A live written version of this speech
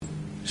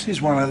This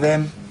is one of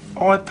them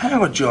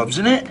high-power jobs,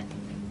 isn't it?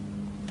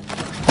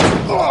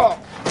 Oh.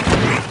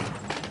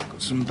 Got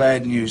some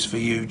bad news for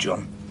you,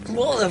 John.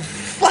 What the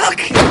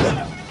fuck?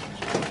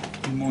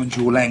 You mind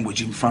your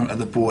language in front of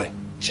the boy.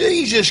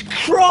 Jesus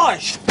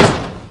Christ!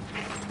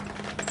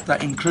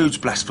 That includes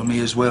blasphemy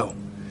as well.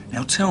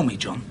 Now tell me,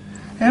 John,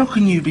 how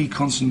can you be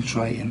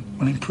concentrating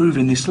on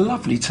improving this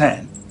lovely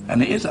tan,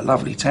 and it is a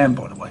lovely tan,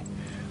 by the way,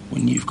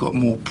 when you've got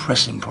more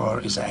pressing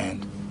priorities at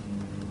hand?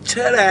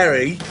 Tell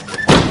Harry.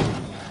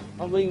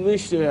 I mean,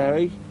 Mr.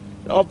 Harry,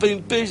 I've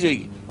been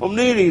busy. I'm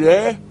nearly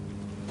there.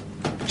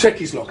 Check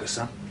his locker,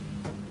 son.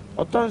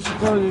 I don't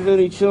suppose there's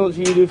any chance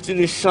you lifting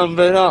this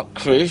sunbed up,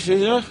 Chris,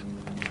 is there?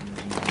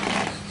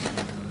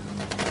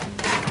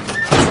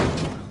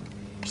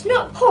 It's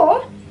not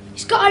Paul.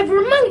 He's got over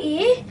a monkey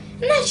here,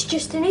 and that's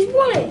just in his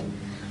wallet.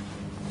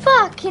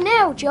 Fucking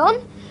hell,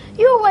 John.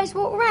 You always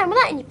walk around with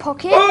that in your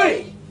pocket.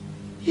 Oi!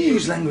 You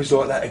use language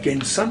like that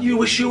again, son. You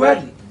wish you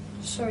hadn't.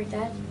 Sorry,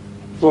 Dad.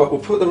 Right, we'll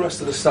put the rest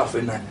of the stuff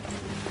in there.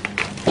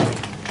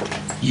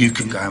 You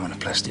can go home in a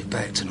plastic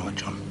bag tonight,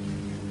 John.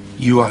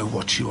 You owe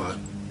what you owe.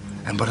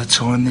 And by the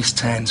time this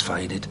tan's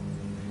faded,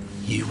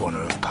 you want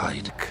to have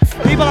paid.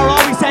 People are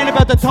always saying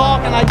about the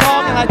talk, and I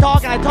talk, and I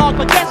talk, and I talk,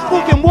 but guess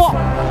fucking what?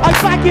 I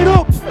back it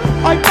up!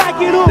 I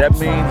back it up! That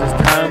means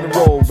it's time to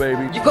roll,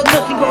 baby. You've got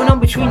nothing going on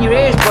between your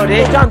ears, buddy.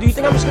 Hey, John, do you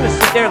think I'm just gonna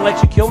sit there and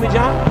let you kill me,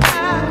 John?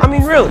 I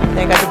mean, really? I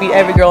think I could beat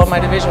every girl in my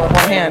division with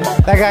one hand.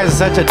 That guy's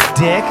such a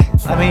dick.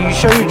 I mean, you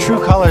show your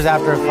true colors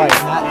after a fight,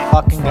 and that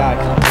fucking guy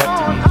comes up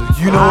to me and goes,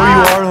 you know who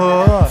you are,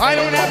 huh? I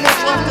don't have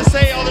much left to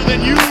say other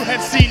than you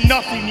have seen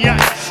nothing yet.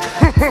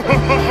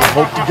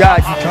 Hope to God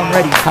you come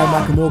ready. Hi,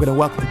 Michael Morgan, and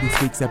welcome to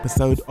this week's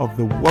episode of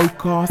the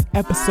Wokecast,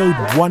 episode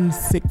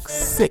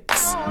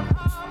 166.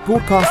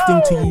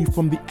 Broadcasting to you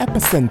from the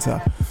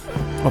epicenter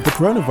of the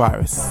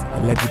coronavirus,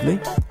 allegedly,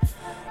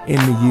 in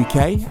the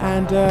UK,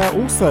 and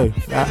also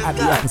at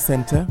the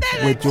epicenter,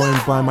 we're joined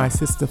by my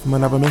sister from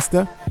another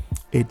mister.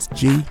 It's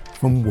G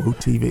from Woe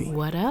TV.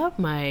 What up,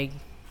 Mike?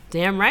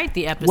 Damn right,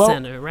 the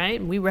epicenter,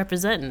 right? We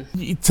representing.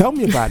 You tell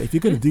me about it. If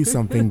you're going to do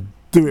something,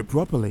 do it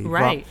properly.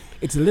 Right.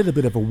 But it's a little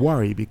bit of a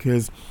worry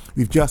because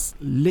we've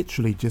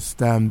literally just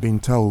been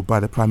told by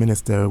the Prime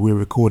Minister, we're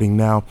recording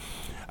now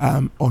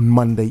on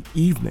Monday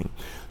evening,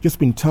 just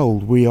been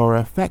told we are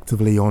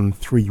effectively on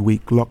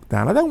 3-week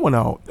lockdown. I don't want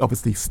to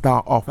obviously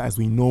start off as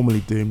we normally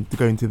do to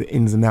go into the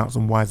ins and outs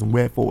and whys and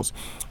wherefores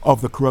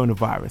of the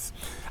coronavirus,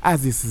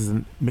 as this is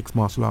a mixed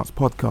martial arts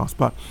podcast,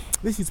 but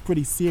this is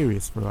pretty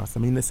serious for us. I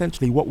mean,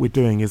 essentially what we're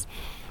doing is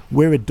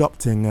we're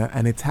adopting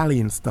an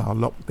Italian-style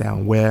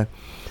lockdown where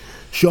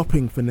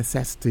shopping for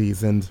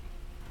necessities and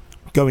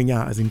going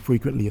out as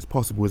infrequently as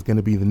possible is going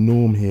to be the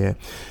norm here.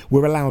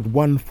 We're allowed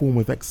one form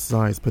of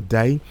exercise per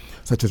day,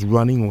 such as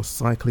running or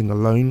cycling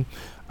alone,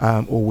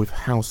 or with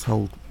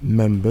household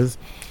members.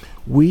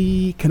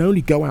 We can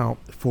only go out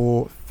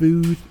for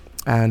food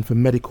and for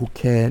medical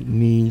care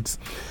needs,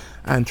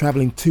 and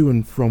travelling to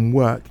and from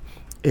work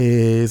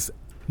is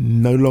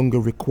no longer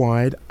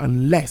required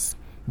unless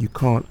you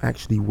can't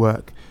actually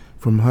work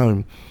from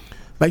home.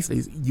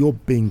 Basically, you're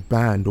being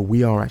banned, or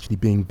we are actually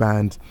being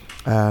banned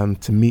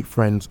to meet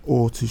friends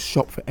or to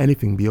shop for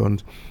anything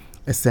beyond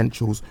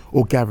essentials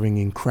or gathering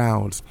in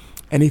crowds.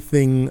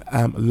 Anything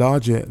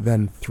larger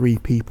than 3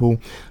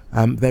 people,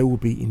 they will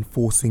be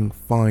enforcing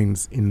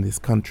fines in this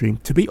country.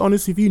 To be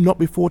honest with you, not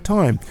before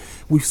time.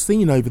 We've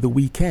seen over the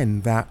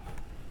weekend that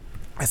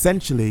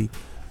essentially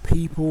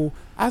people,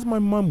 as my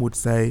mum would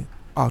say,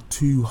 are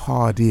too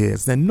hard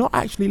ears. They're not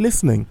actually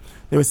listening.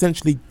 They're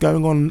essentially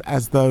going on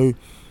as though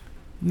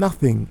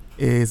nothing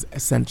is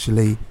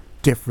essentially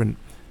different.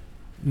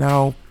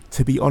 Now,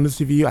 to be honest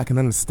with you, I can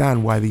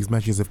understand why these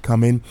measures have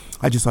come in.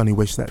 I just only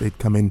wish that they'd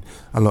come in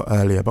a lot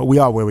earlier, but we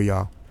are where we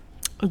are.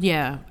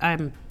 Yeah,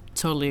 I'm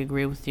totally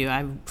agree with you.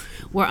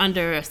 We're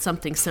under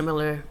something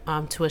similar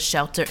to a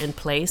shelter in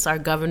place. Our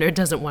governor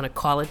doesn't want to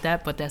call it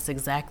that, but that's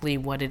exactly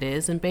what it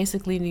is. And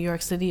basically, New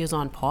York City is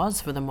on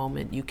pause for the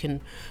moment. You can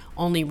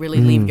only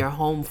really leave your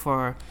home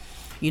for,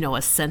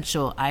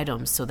 essential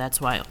items. So that's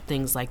why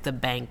things like the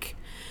bank,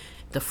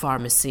 the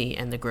pharmacy,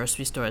 and the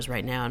grocery stores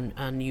right now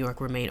in New York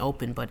remain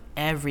open, but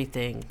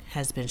everything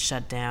has been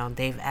shut down.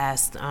 They've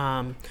asked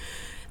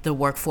the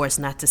workforce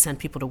not to send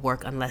people to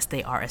work unless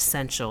they are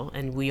essential,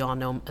 and we all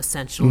know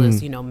essential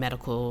is,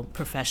 medical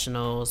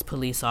professionals,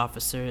 police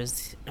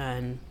officers,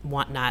 and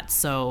whatnot.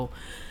 So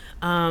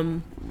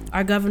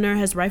our governor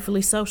has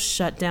rightfully so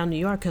shut down New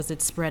York because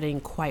it's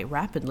spreading quite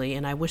rapidly,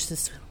 and I wish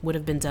this would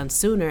have been done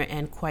sooner,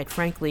 and quite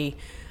frankly,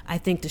 I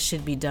think this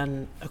should be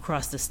done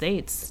across the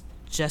states,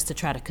 just to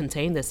try to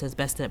contain this as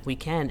best that we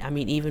can. I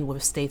mean, even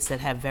with states that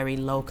have very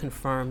low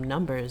confirmed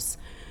numbers,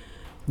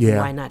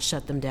 why not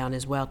shut them down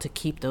as well to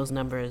keep those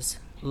numbers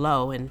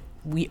low? And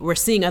we're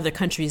seeing other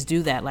countries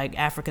do that. Like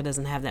Africa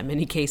doesn't have that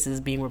many cases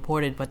being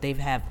reported, but they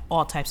have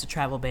all types of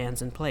travel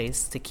bans in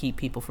place to keep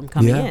people from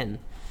coming in.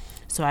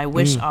 So I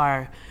wish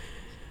our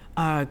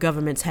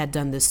governments had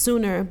done this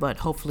sooner, but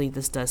hopefully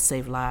this does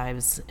save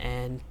lives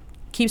and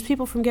keeps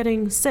people from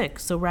getting sick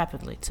so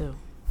rapidly too.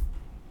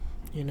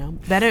 You know,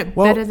 better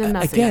than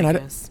nothing. Again, I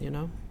guess. You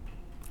know.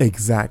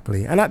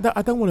 Exactly. And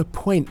I don't want to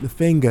point the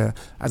finger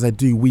as I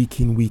do week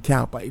in, week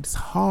out, but it's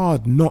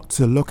hard not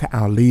to look at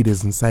our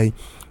leaders and say,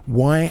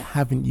 why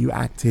haven't you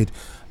acted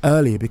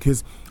earlier?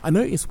 Because I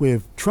noticed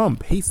with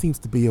Trump, he seems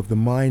to be of the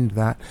mind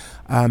that,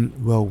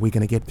 well, we're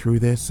going to get through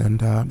this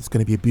and it's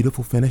going to be a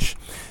beautiful finish.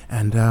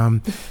 And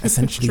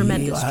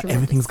essentially,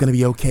 everything's going to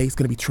be okay. It's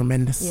going to be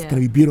tremendous. Yeah. It's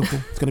going to be beautiful.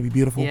 It's going to be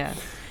beautiful. Yeah.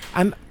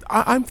 And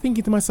I'm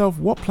thinking to myself,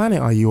 what planet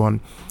are you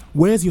on?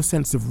 Where's your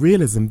sense of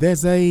realism?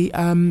 There's a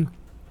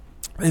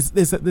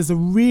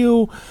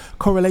real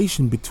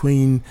correlation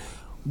between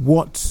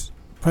what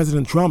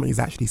President Trump is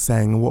actually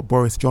saying and what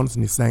Boris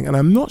Johnson is saying. And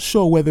I'm not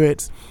sure whether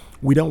it's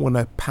we don't want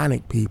to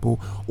panic people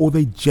or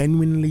they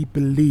genuinely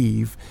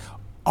believe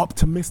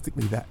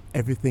optimistically that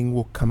everything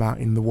will come out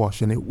in the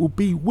wash, and it will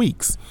be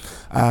weeks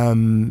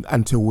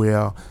until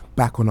we're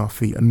back on our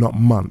feet, and not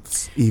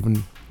months,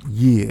 even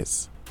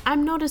years.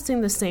 I'm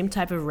noticing the same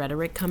type of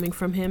rhetoric coming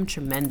from him,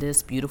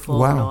 tremendous, beautiful,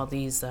 Wow. and all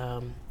these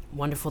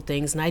wonderful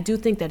things. And I do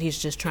think that he's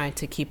just trying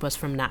to keep us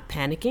from not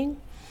panicking,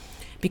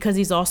 because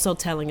he's also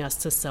telling us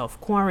to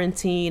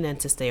self-quarantine and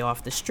to stay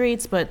off the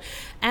streets. But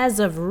as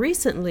of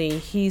recently,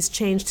 he's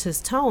changed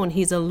his tone.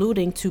 He's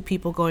alluding to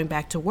people going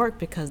back to work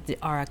because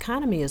our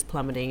economy is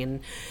plummeting. And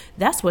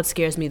that's what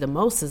scares me the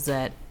most, is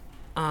that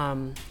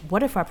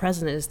what if our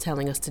president is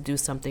telling us to do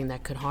something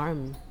that could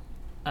harm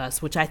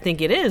us, which I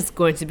think it is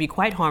going to be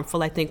quite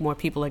harmful. I think more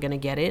people are going to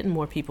get it and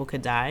more people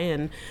could die.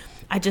 And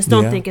I just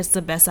don't think it's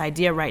the best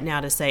idea right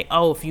now to say,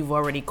 oh, if you've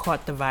already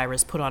caught the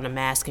virus, put on a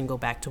mask and go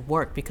back to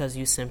work because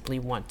you simply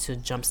want to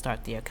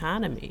jumpstart the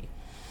economy.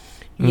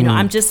 You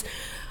know,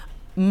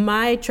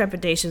 my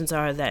trepidations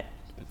are that,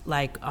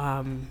 like,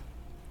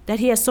 that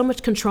he has so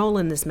much control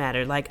in this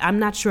matter. Like, I'm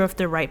not sure if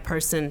the right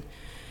person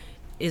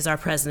is our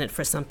president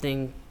for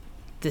something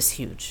this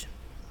huge.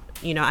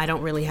 You know, I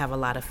don't really have a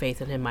lot of faith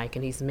in him, Mike,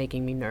 and he's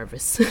making me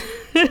nervous.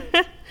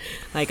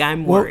 Like,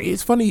 I'm worried.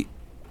 Well,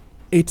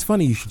 it's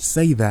funny you should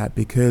say that,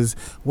 because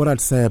what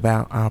I'd say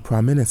about our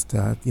Prime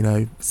Minister, you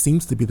know,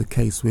 seems to be the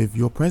case with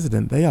your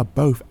president. They are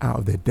both out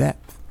of their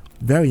depth.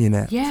 Very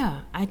inept.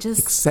 Yeah,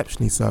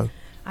 exceptionally so.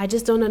 I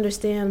just don't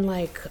understand,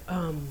 like,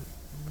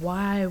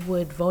 why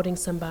would voting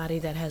somebody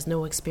that has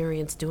no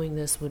experience doing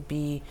this would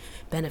be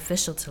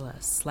beneficial to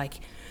us? Like,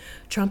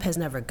 Trump has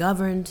never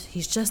governed.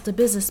 He's just a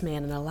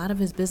businessman, and a lot of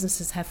his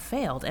businesses have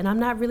failed. And I'm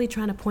not really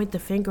trying to point the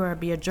finger or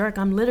be a jerk.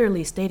 I'm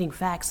literally stating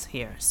facts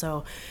here.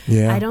 So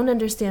I don't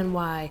understand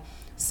why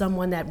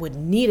someone that would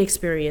need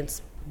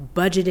experience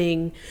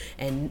budgeting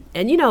and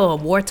you know, a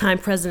wartime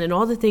president,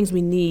 all the things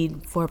we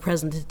need for a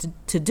president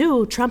to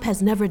do, Trump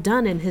has never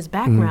done in his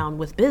background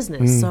with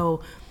business.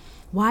 So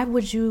why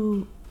would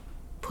you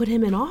put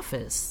him in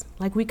office?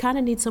 Like, we kind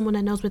of need someone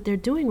that knows what they're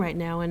doing right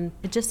now, and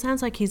it just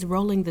sounds like he's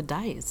rolling the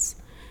dice.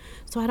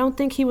 So I don't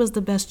think he was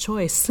the best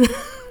choice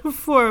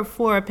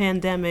for a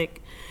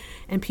pandemic,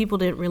 and people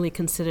didn't really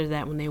consider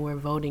that when they were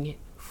voting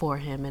for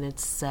him, and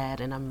it's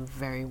sad, and I'm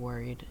very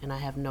worried, and I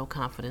have no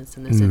confidence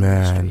in this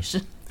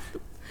administration.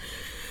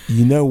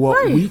 You know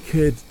what? We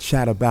could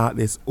chat about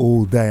this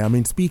all day. I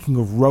mean, speaking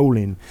of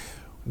rolling,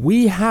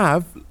 we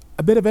have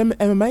a bit of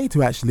MMA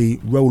to actually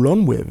roll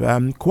on with,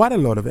 quite a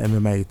lot of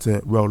MMA to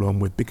roll on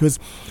with, because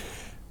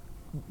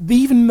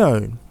even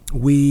though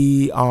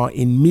we are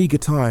in meager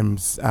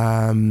times,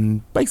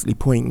 basically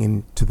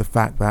pointing to the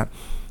fact that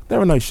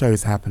there are no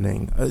shows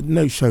happening,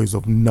 no shows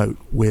of note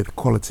with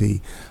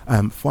quality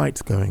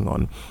fights going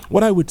on.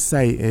 What I would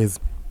say is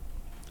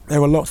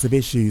there are lots of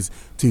issues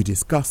to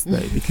discuss,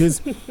 though,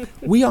 because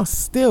we are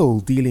still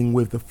dealing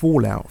with the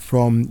fallout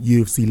from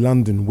UFC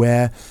London,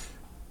 where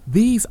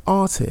these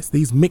artists,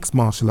 these mixed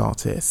martial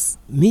artists,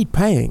 need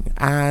paying.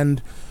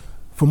 And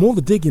from all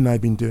the digging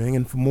I've been doing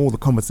and from all the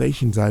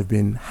conversations I've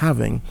been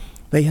having,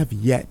 they have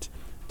yet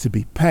to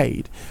be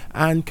paid.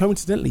 And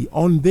coincidentally,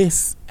 on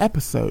this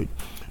episode,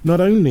 not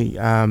only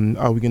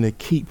are we going to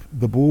keep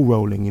the ball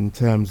rolling in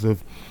terms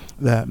of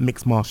the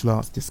mixed martial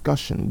arts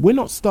discussion, we're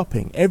not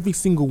stopping. Every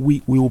single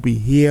week we will be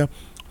here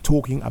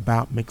talking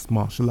about mixed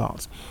martial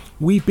arts.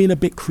 We've been a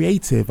bit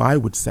creative, I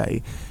would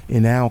say,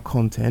 in our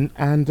content,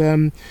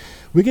 and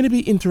we're going to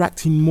be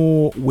interacting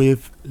more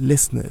with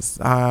listeners.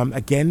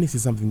 Again, this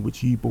is something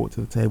which you brought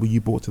to the table, you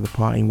brought to the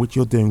party, in which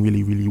you're doing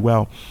really, really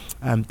well,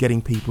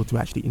 getting people to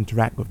actually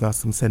interact with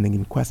us and sending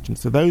in questions.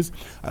 So those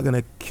are going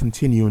to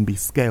continue and be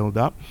scaled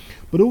up.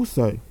 But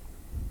also,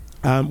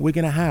 we're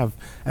going to have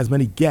as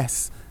many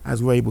guests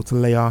as we're able to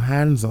lay our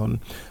hands on.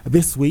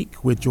 This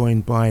week, we're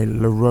joined by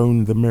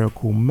Lerone the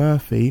Miracle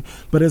Murphy.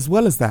 But as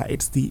well as that,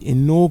 it's the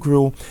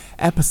inaugural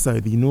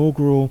episode, the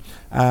inaugural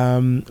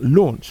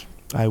launch,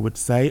 I would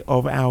say,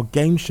 of our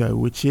game show,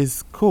 which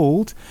is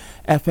called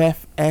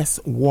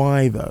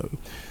FFSY, though.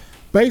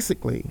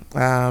 Basically,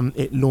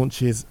 it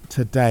launches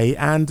today,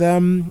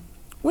 and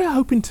we're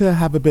hoping to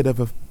have a bit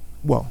of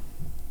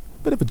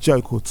a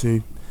joke or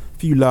two, a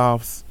few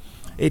laughs.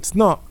 It's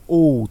not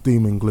all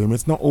doom and gloom.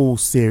 It's not all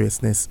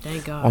seriousness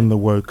on the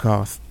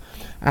Wodecast.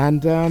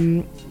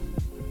 And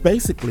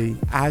basically,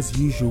 as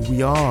usual,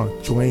 we are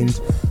joined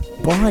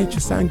by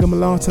Chisanga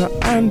Malata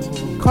and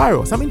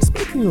Kairos. I mean,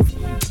 speaking of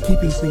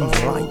keeping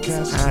things light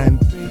and,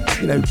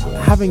 you know,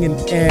 having an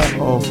air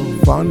of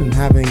fun and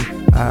having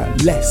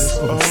less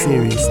of a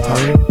serious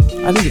tone,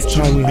 I think it's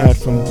time we heard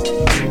from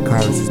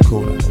Kairos'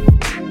 Corner.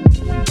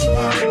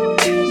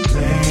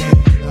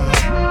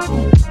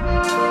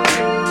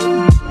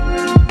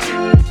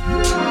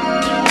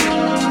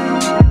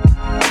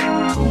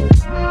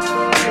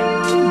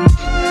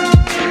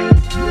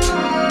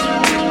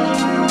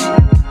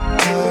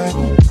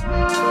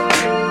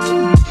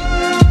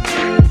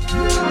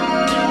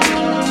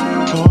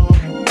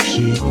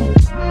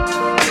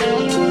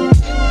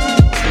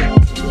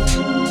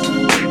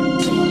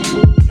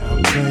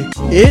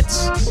 It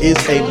is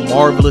a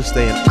marvelous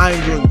day and I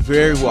am doing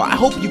very well. I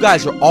hope you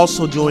guys are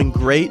also doing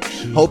great.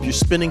 Hope you're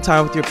spending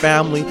time with your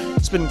family,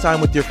 spending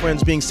time with your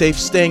friends, being safe,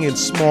 staying in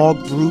small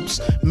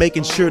groups,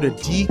 making sure to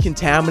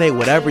decontaminate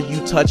whatever you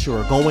touch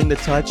or are going to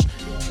touch.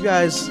 You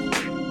guys,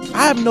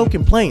 I have no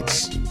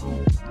complaints.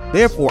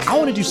 Therefore, I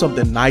want to do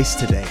something nice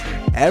today.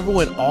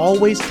 Everyone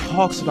always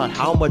talks about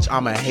how much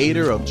I'm a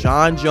hater of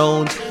Jon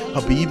Jones,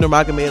 Khabib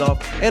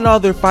Nurmagomedov, and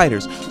other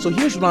fighters. So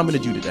here's what I'm going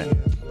to do today.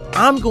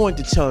 I'm going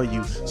to tell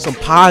you some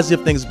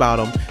positive things about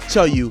them,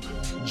 tell you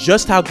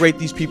just how great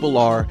these people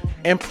are,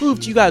 and prove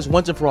to you guys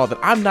once and for all that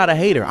I'm not a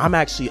hater. I'm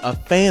actually a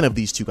fan of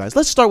these two guys.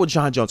 Let's start with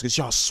Jon Jones, because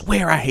y'all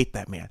swear I hate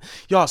that man.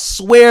 Y'all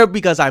swear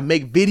because I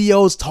make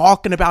videos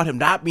talking about him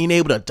not being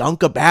able to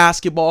dunk a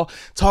basketball,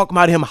 talking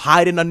about him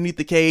hiding underneath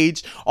the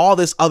cage, all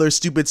this other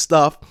stupid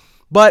stuff.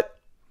 But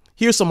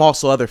here's some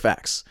also other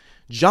facts.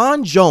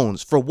 Jon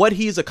Jones, for what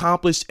he has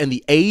accomplished and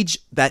the age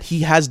that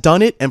he has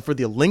done it, and for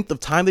the length of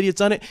time that he has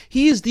done it,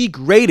 he is the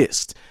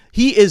greatest.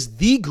 He is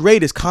the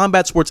greatest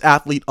combat sports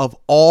athlete of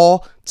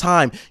all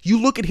time. You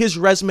look at his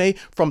resume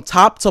from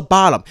top to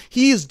bottom.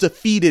 He has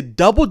defeated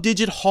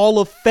double-digit Hall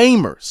of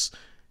Famers.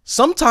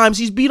 Sometimes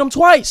he's beat them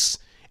twice.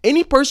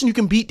 Any person who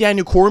can beat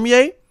Daniel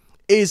Cormier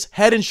is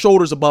head and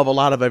shoulders above a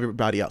lot of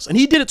everybody else. And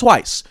he did it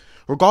twice.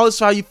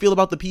 Regardless of how you feel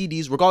about the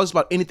PEDs, regardless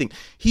about anything,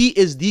 he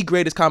is the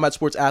greatest combat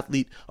sports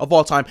athlete of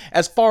all time.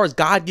 As far as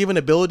God-given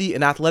ability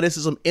and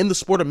athleticism in the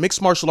sport of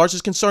mixed martial arts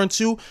is concerned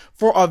too,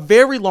 for a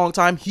very long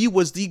time, he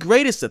was the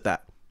greatest at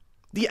that.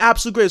 The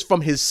absolute greatest,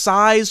 from his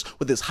size,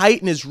 with his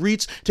height and his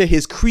reach, to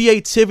his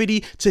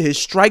creativity, to his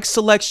strike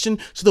selection,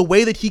 to the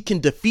way that he can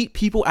defeat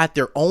people at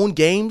their own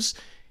games.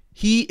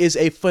 He is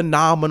a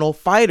phenomenal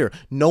fighter.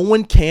 No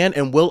one can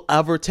and will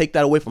ever take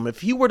that away from him.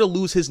 If he were to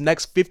lose his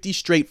next 50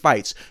 straight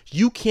fights,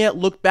 you can't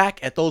look back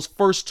at those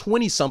first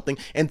 20-something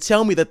and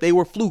tell me that they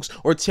were flukes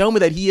or tell me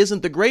that he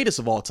isn't the greatest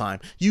of all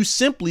time. You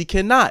simply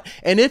cannot.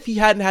 And if he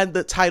hadn't had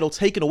the title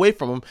taken away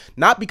from him,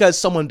 not because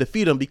someone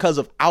defeated him, because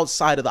of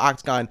outside of the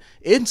octagon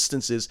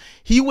instances,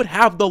 he would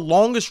have the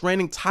longest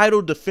reigning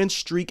title defense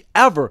streak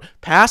ever,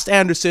 past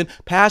Anderson,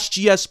 past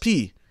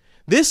GSP.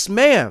 This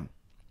man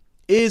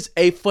is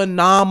a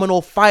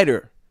phenomenal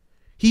fighter.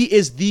 He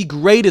is the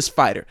greatest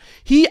fighter.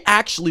 He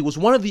actually was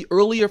one of the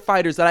earlier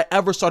fighters that I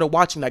ever started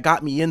watching that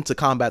got me into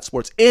combat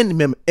sports in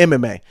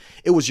MMA.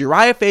 It was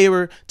Uriah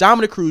Faber,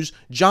 Dominic Cruz,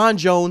 Jon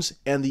Jones,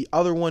 and the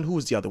other one. Who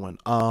was the other one?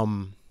 I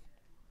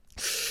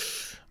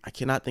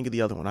cannot think of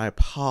the other one. I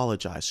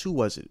apologize. Who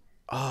was it?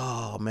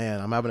 Oh, man,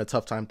 I'm having a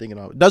tough time thinking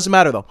of it. Doesn't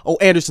matter, though. Oh,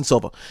 Anderson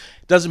Silva.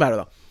 Doesn't matter,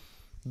 though.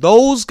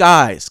 Those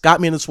guys got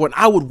me in the sport.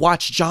 I would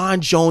watch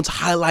Jon Jones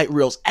highlight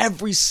reels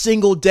every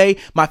single day.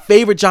 My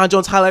favorite Jon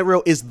Jones highlight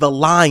reel is The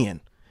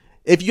Lion.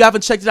 If you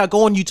haven't checked it out,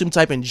 go on YouTube and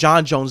type in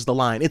Jon Jones The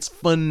Lion. It's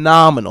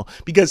phenomenal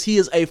because he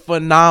is a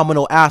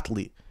phenomenal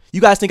athlete.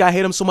 You guys think I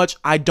hate him so much?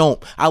 I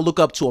don't. I look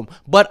up to him,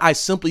 but I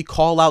simply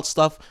call out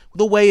stuff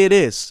the way it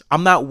is.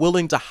 I'm not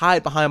willing to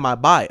hide behind my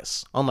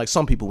bias, unlike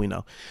some people we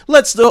know.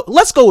 Let's go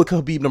with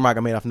Khabib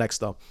Nurmagomedov next,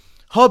 though.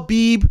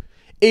 Khabib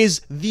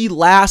is the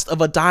last of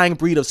a dying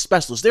breed of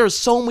specialists. There are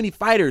so many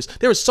fighters.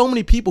 There are so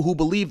many people who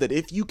believe that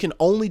if you can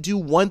only do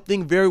one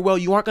thing very well,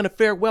 you aren't going to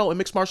fare well in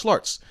mixed martial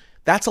arts.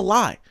 That's a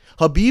lie.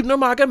 Khabib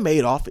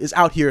Nurmagomedov is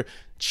out here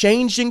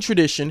changing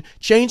tradition,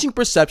 changing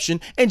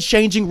perception, and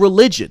changing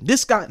religion.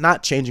 This guy,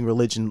 not changing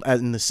religion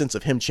in the sense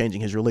of him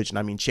changing his religion.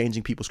 I mean,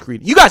 changing people's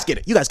creed. You guys get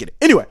it.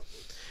 Anyway,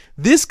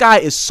 this guy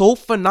is so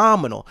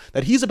phenomenal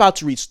that he's about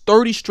to reach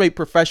 30 straight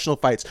professional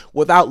fights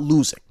without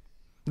losing.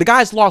 The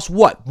guy's lost,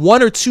 what,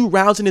 1 or 2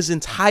 rounds in his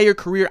entire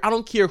career? I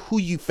don't care who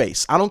you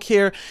face. I don't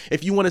care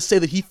if you want to say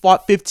that he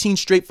fought 15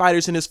 straight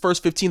fighters in his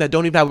first 15 that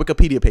don't even have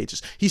Wikipedia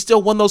pages. He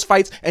still won those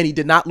fights, and he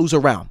did not lose a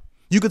round.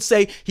 You could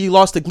say he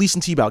lost to Gleason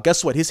Tebow.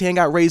 Guess what? His hand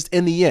got raised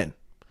in the end.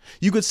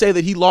 You could say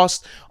that he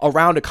lost a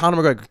round to Conor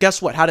McGregor.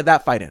 Guess what? How did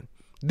that fight end?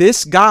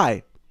 This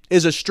guy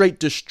is a straight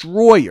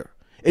destroyer.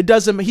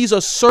 He's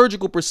a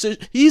surgical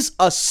precision. He's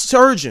a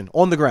surgeon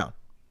on the ground.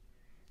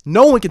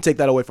 No one can take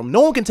that away from him.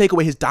 No one can take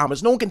away his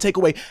dominance. No one can take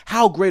away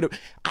how great.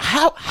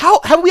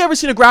 How have we ever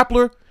seen a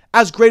grappler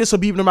as great as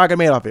Khabib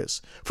Nurmagomedov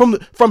is?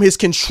 From his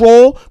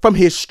control, from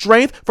his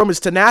strength, from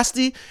his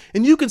tenacity.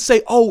 And you can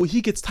say, oh,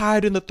 he gets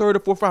tired in the 3rd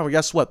or 4th round. Well,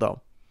 guess what,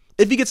 though?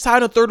 If he gets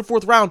tired in the 3rd or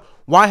 4th round,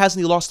 why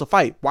hasn't he lost the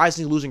fight? Why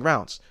isn't he losing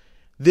rounds?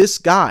 This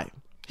guy,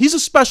 He's a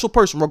special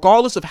person.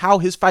 Regardless of how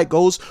his fight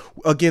goes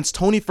against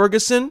Tony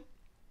Ferguson,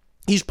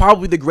 he's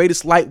probably the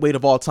greatest lightweight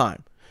of all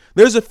time.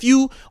 There's a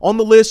few on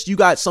the list. You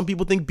got some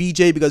people think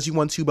BJ because he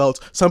won 2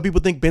 belts. Some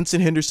people think Benson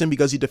Henderson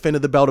because he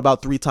defended the belt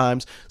about 3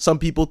 times. Some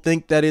people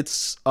think that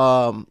it's,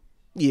 some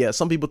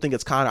people think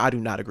it's Conor. I do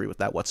not agree with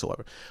that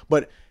whatsoever.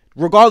 But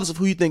regardless of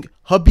who you think,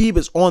 Khabib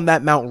is on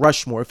that Mount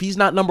Rushmore. If he's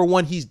not number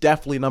 1, he's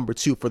definitely number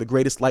 2 for the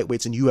greatest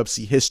lightweights in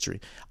UFC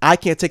history. I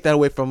can't take that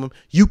away from him.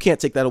 You can't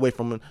take that away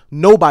from him.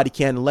 Nobody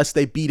can unless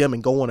they beat him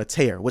and go on a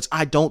tear, which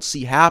I don't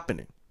see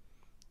happening.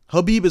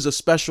 Khabib is a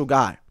special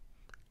guy.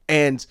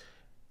 And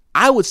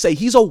I would say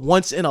he's a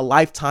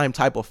once-in-a-lifetime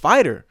type of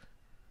fighter.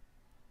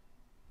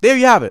 There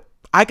you have it.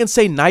 I can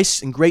say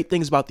nice and great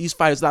things about these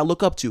fighters that I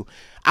look up to.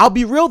 I'll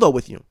be real, though,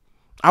 with you.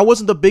 I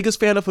wasn't the biggest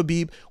fan of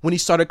Khabib when he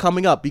started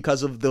coming up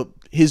because of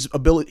his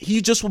ability.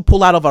 He just would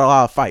pull out of a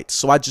lot of fights.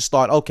 So I just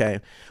thought,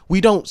 okay, we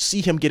don't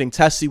see him getting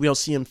tested. We don't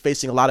see him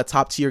facing a lot of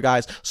top-tier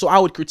guys. So I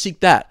would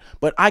critique that.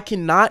 But I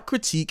cannot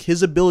critique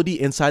his ability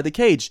inside the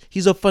cage.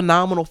 He's a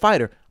phenomenal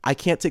fighter. I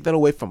can't take that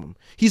away from him.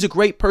 He's a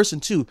great person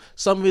too.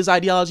 Some of his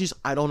ideologies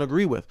I don't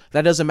agree with.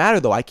 That doesn't matter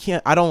though. I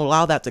don't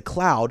allow that to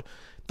cloud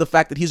the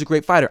fact that he's a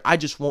great fighter. I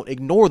just won't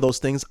ignore those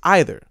things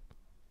either.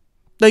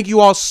 Thank you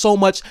all so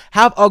much.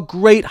 Have a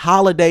great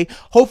holiday.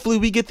 Hopefully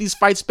we get these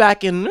fights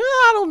back in,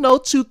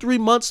 2-3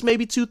 months,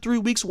 maybe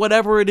 2-3 weeks,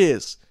 whatever it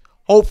is.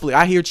 Hopefully.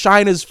 I hear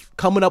China's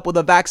coming up with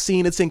a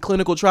vaccine. It's in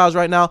clinical trials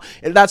right now.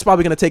 And that's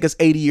probably going to take us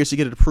 80 years to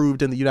get it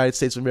approved in the United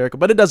States of America.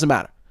 But it doesn't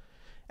matter.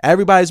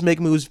 Everybody's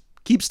making moves.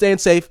 Keep staying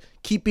safe.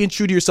 Keep being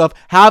true to yourself.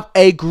 Have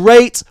a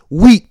great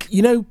week.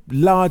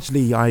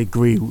 Largely I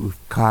agree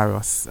with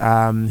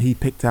Kairos. He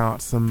picked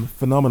out some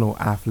phenomenal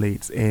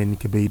athletes in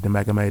Khabib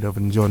Nurmagomedov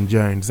and John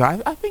Jones.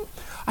 I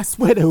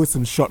swear there were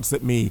some shots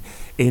at me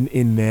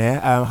in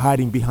there,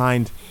 hiding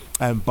behind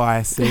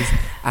biases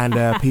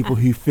and people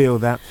who feel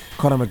that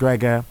Conor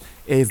McGregor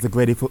is the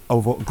greatest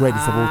of all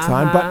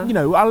time. But,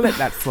 I'll let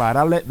that slide.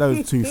 I'll let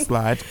those two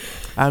slide.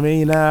 I'm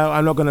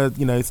not going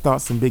to,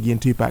 start some Biggie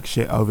and Tupac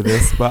shit over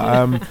this. But,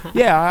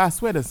 I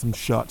swear there's some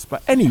shots.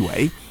 But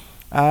anyway,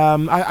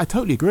 I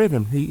totally agree with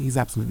him. He's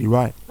absolutely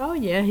right. Oh,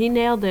 yeah. He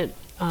nailed it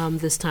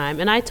this time.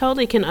 And I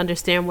totally can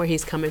understand where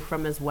he's coming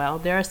from as well.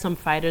 There are some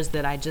fighters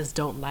that I just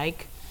don't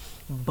like,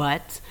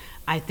 but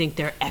I think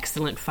they're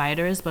excellent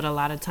fighters. But a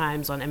lot of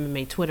times on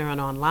MMA Twitter and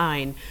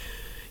online,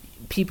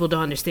 people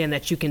don't understand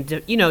that you can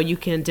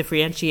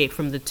differentiate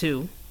from the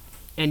two,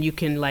 and you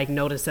can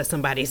notice that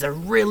somebody's a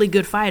really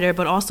good fighter,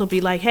 but also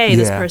be like, hey,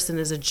 this person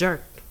is a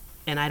jerk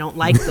and I don't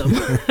like them.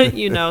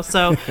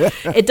 So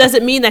it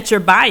doesn't mean that you're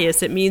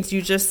biased. It means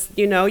you just,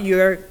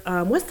 you're,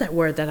 what's that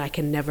word that I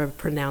can never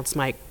pronounce,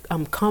 Mike?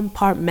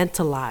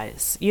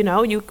 Compartmentalize.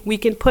 We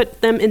can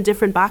put them in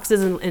different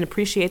boxes and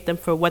appreciate them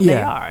for what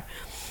they are.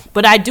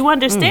 But I do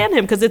understand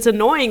him, because it's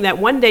annoying that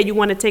one day you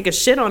want to take a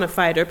shit on a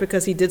fighter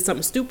because he did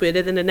something stupid,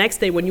 and then the next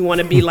day when you want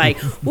to be like,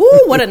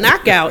 ooh, what a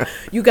knockout,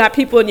 you got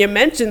people in your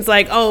mentions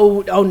like,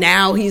 oh,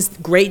 now he's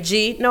great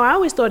G. No, I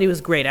always thought he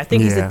was great. I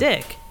think he's a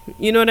dick.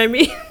 You know what I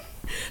mean?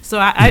 So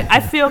I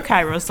feel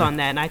Kairos on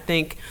that, and I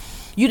think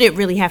you didn't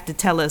really have to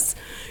tell us,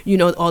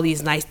 all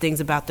these nice things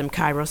about them,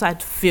 Kairos. I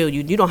feel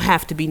you. You don't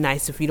have to be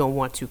nice if you don't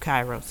want to,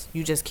 Kairos.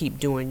 You just keep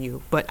doing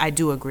you. But I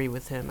do agree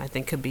with him. I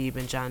think Khabib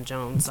and John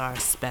Jones are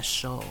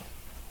special.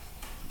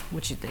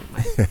 What you think,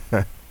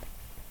 Mike?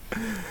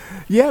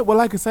 Yeah, well,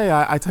 like I say,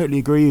 I totally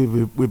agree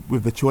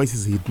with the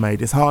choices he'd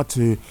made. It's hard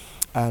to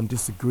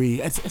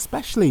disagree,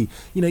 especially,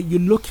 you're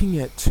looking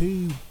at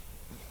two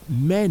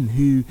men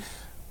who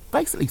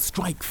basically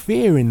strike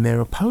fear in their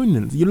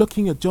opponents. You're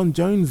looking at John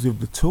Jones with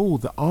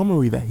the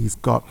armory that he's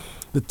got,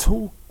 the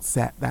tool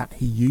set that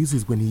he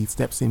uses when he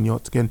steps in the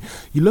octagon.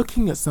 You're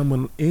looking at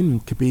someone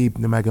in Khabib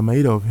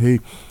Nurmagomedov who,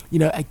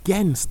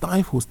 again,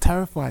 stifles,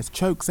 terrifies,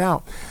 chokes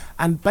out,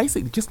 and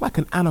basically, just like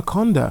an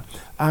anaconda,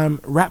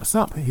 wraps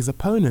up his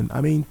opponent.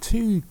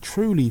 Two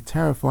truly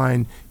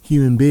terrifying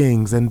human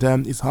beings, and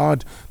it's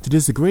hard to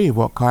disagree with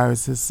what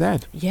Kairos has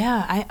said.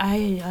 Yeah,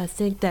 I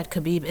think that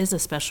Khabib is a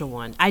special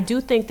one. I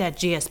do think that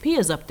GSP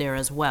is up there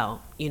as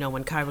well.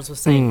 When Kairos was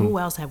saying, who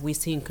else have we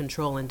seen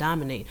control and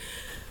dominate?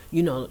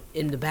 In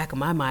the back of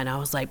my mind, I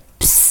was like,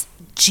 psst,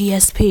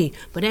 GSP.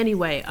 But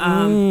anyway,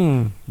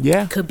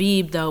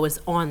 Khabib, though, is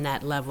on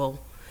that level.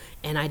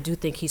 And I do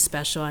think he's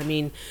special.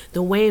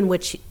 The way in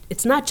which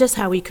it's not just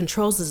how he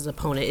controls his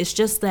opponent. It's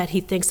just that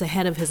he thinks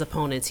ahead of his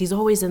opponents. He's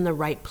always in the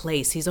right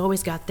place. He's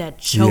always got that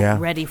choke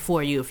ready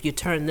for you if you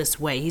turn this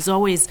way. He's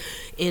always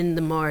in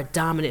the more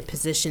dominant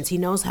positions. He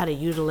knows how to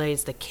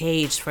utilize the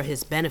cage for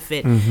his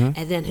benefit. And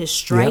then his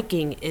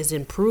striking is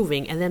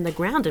improving. And then the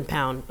ground and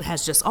pound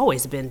has just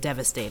always been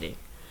devastating.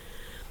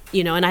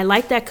 And I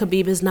like that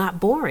Khabib is not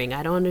boring.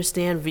 I don't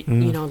understand,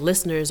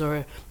 listeners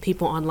or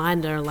people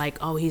online that are like,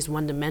 oh, he's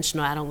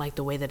one-dimensional. I don't like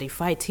the way that he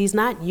fights. He's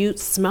not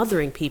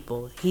smothering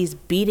people. He's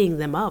beating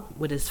them up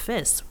with his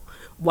fists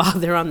while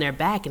they're on their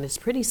back, and it's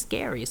pretty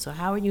scary. So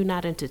how are you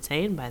not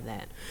entertained by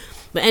that?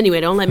 But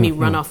anyway, don't let me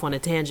run off on a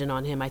tangent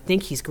on him. I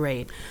think he's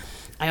great.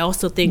 I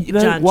also think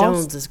John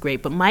Jones is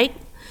great. But Mike,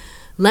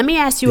 Let me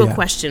ask you a Yeah.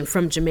 question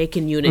from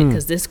Jamaican Unit,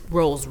 because this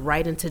rolls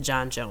right into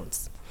John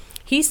Jones.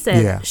 He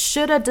said,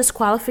 should a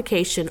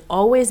disqualification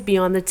always be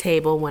on the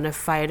table when a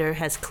fighter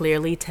has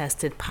clearly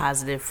tested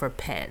positive for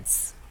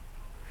PEDS?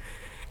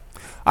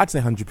 I'd say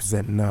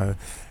 100% no.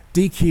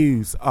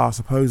 DQs are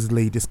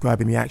supposedly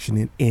describing the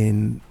action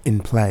in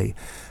play,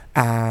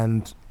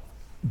 and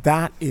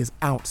that is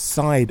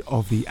outside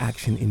of the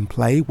action in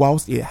play.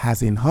 Whilst it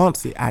has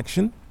enhanced the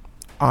action,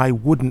 I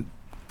wouldn't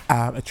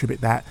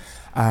attribute that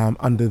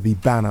under the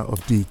banner of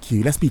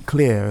DQ. Let's be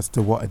clear as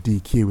to what a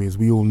DQ is.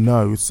 We all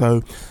know,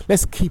 so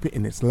let's keep it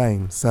in its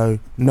lane. So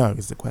no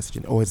is the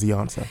question, or is the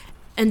answer.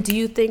 And do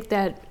you think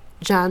that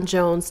John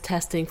Jones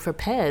testing for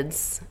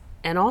PEDS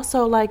and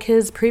also like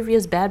his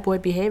previous bad boy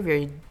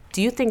behavior,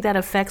 do you think that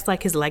affects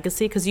like his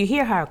legacy? Because you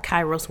hear how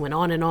Kairos went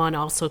on and on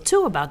also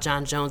too about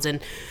John Jones, and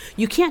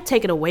you can't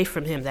take it away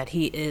from him that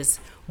he is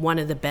one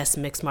of the best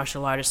mixed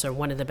martial artists or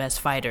one of the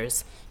best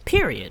fighters,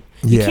 period.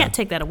 You can't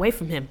take that away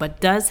from him. But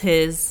does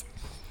his,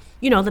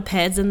 the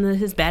PEDS and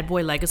his bad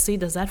boy legacy,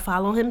 does that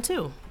follow him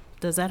too?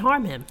 Does that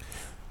harm him?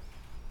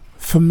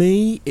 For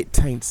me, it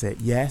taints it,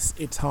 yes.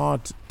 It's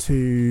hard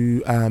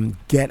to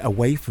get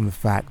away from the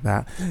fact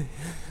that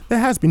there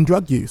has been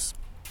drug use.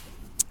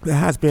 There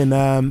has been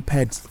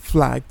PEDS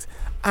flagged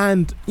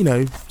and,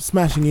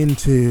 smashing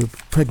into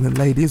pregnant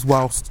ladies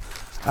whilst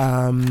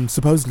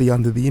supposedly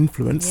under the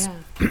influence. Yeah.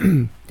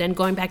 Then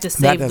going back to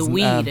save the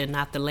weed and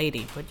not the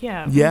lady. But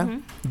yeah. Yeah,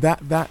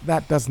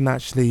 that doesn't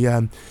actually,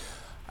 it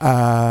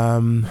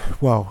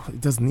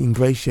doesn't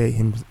ingratiate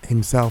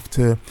himself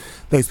to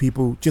those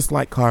people just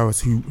like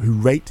Kairos who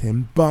rate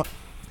him. But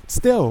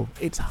still,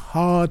 it's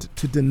hard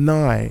to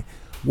deny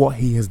what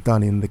he has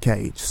done in the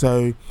cage.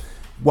 So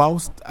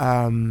whilst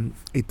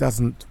it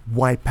doesn't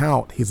wipe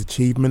out his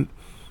achievement,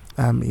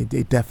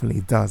 it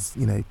definitely does,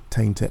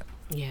 taint it.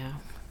 Yeah.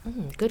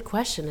 Good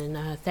question,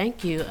 and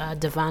thank you,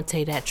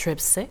 Devontae, that Trip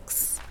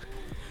 6.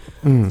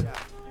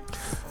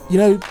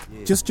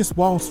 Just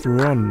whilst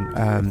we're on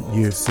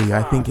UFC,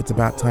 I think it's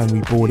about time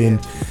we brought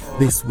in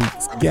this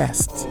week's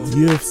guest,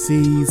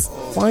 UFC's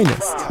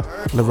finest,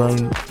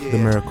 Lerone the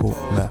Miracle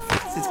Murphy.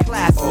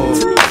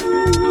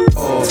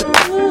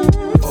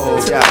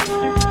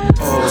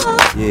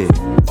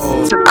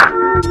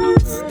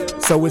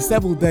 So we're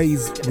several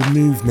days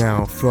removed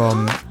now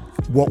from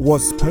what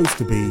was supposed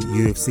to be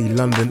UFC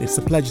London. It's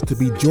a pleasure to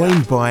be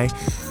joined by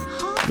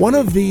one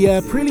of the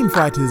prelim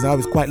fighters I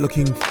was quite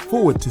looking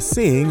forward to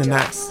seeing, and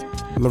that's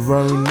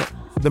Lerone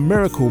the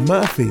Miracle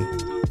Murphy.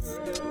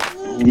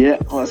 Yeah,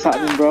 what's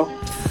happening, bro?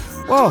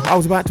 Well, I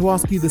was about to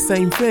ask you the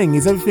same thing.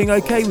 Is everything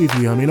okay with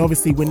you? I mean,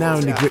 obviously we're now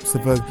in the grips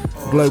of a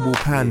global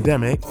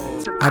pandemic.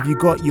 Have you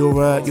got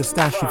your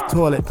stash of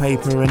toilet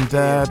paper and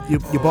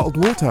your bottled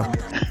water?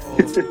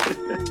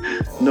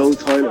 No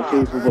toilet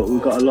paper, but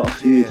we've got a lot of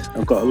food.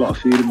 I've got a lot of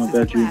food in my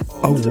bedroom.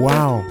 Oh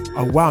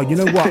wow. You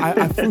know what?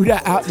 I threw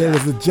that out there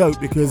as a joke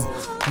because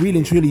really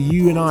and truly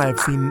you and I have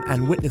seen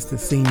and witnessed the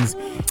scenes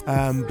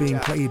being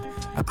played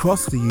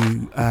across the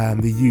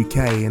UK,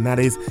 and that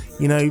is,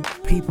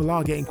 people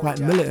are getting quite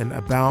militant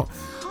about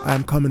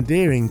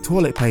commandeering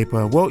toilet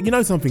paper. Well, you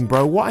know something,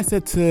 bro? What I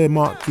said to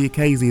Mark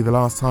Diakazi the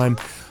last time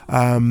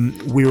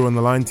we were on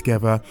the line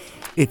together,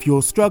 if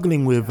you're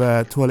struggling with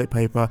toilet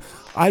paper,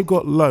 I've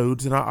got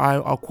loads, and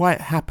I'll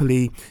quite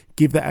happily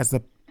give that as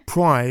a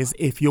prize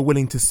if you're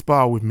willing to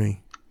spar with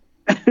me.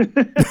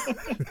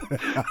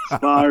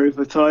 Sparring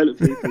for toilet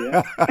paper,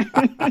 yeah?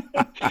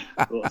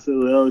 What's the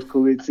world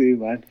coming to,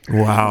 man?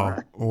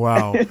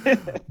 Wow.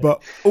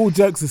 But all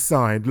jokes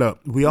aside, look,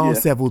 we are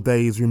several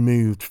days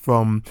removed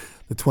from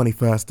the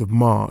 21st of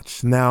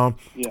March. Now,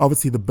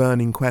 obviously the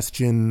burning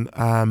question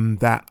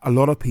that a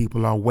lot of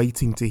people are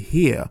waiting to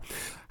hear,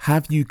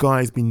 have you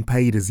guys been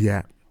paid as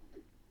yet?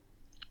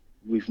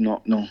 We've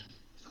not, no.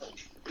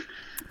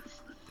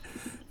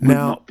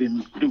 Now,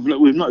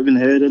 we've not even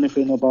heard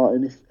anything about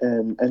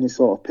any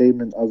sort of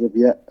payment as of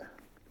yet.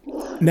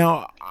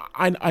 Now,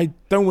 I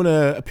don't want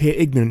to appear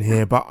ignorant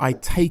here, but I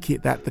take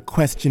it that the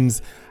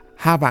questions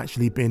have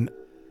actually been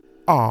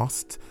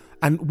asked.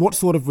 And what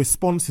sort of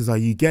responses are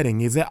you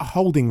getting? Is it a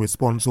holding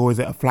response or is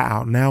it a flat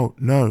out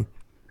no?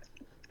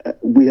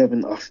 We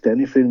haven't asked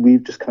anything.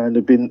 We've just kind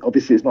of been,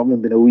 obviously it's not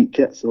even been a week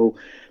yet, so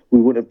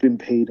we wouldn't have been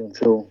paid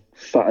until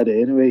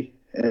Saturday anyway.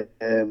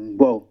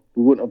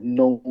 We wouldn't have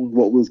known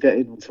what we was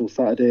getting until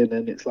Saturday, and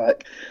then it's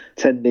like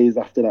 10 days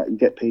after that you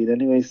get paid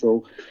anyway.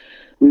 So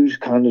we were just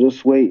kind of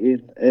just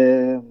waiting,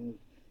 and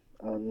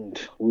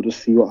we'll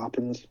just see what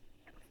happens.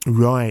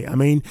 Right. I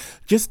mean,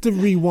 just to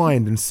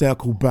rewind and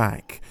circle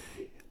back,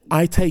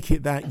 I take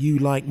it that you,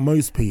 like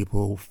most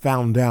people,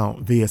 found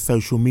out via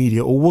social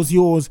media, or was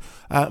yours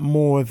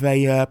more of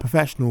a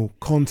professional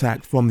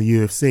contact from the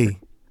UFC?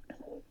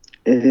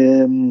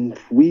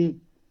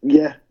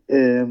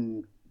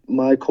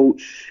 My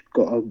coach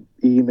got an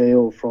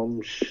email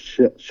from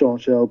Sean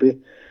Shelby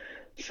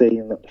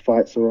saying that the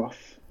fights are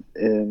off.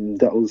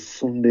 That was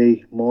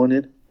Sunday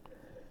morning,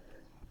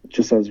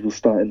 just as we were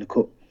starting the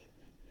cut.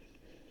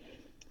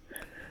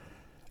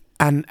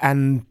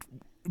 And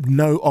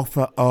no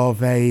offer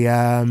of a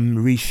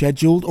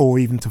rescheduled or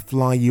even to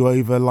fly you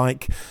over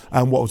like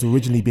what was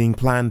originally being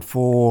planned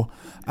for,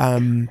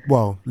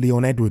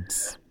 Leon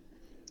Edwards?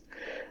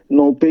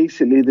 No,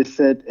 basically they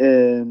said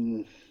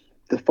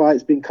the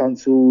fight's been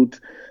cancelled.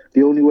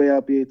 The only way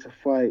I'll be able to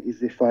fight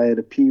is if I had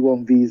a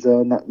P1 visa,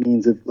 and that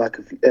means a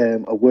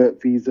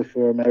work visa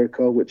for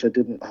America, which I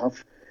didn't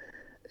have.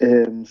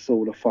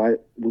 So the fight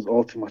was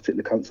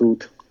automatically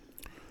cancelled.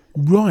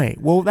 Right.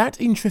 Well, that's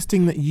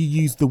interesting that you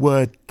use the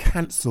word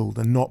cancelled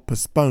and not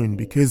postponed,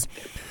 because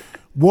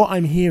what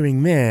I'm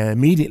hearing there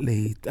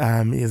immediately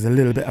is a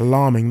little bit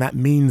alarming. That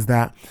means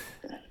that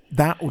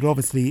would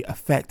obviously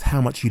affect how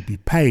much you'd be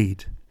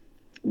paid.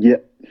 Yeah.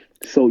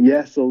 So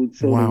Wow.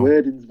 The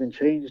wording's been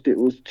changed. It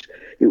was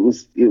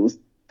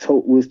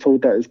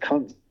told that it's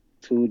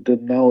cancelled,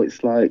 and now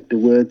it's like the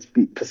words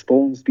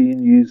postpone's being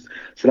used.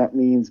 So that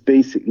means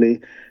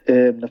basically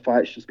the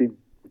fight's just been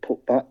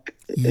put back.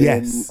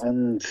 Yes.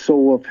 And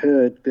so I've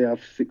heard they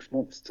have 6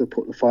 months to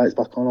put the fights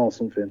back on or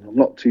something. I'm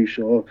not too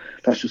sure.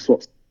 That's just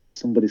what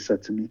somebody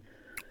said to me.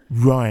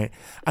 Right.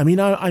 I mean,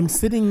 I'm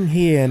sitting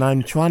here and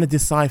I'm trying to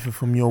decipher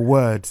from your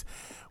words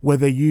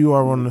whether you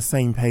are on the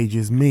same page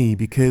as me,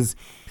 because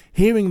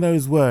hearing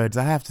those words,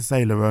 I have to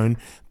say, Lerone,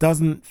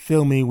 doesn't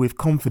fill me with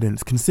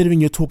confidence. Considering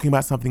you're talking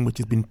about something which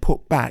has been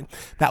put back,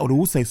 that would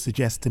also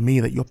suggest to me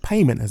that your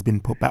payment has been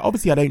put back.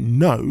 Obviously, I don't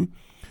know,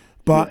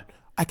 but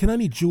I can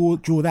only draw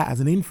that as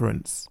an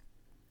inference.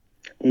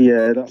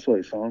 Yeah, that's what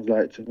it sounds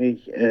like to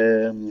me.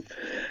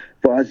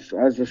 But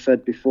as I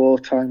said before,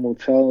 time will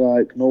tell.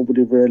 Like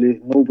nobody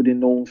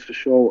knows for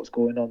sure what's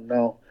going on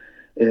now.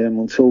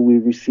 Until we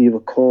receive a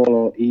call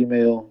or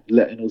email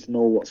letting us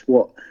know what's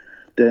what,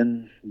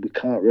 then we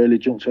can't really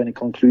jump to any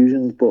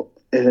conclusions. But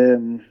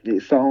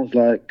it sounds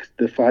like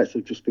the fights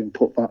have just been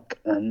put back,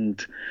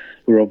 and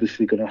we're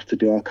obviously going to have to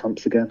do our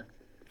camps again.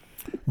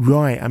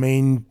 Right. I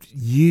mean,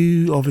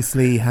 you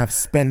obviously have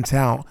spent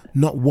out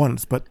not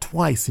once but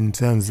twice in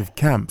terms of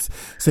camps.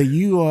 So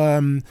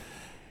you've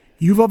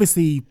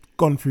obviously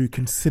gone through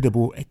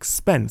considerable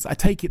expense. I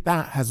take it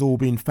that has all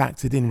been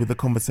factored in with the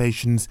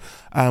conversations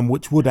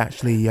which would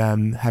actually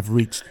have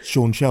reached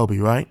Sean Shelby,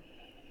 right?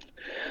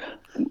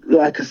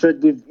 Like I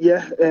said, we've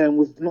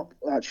not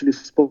actually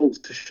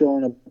spoke to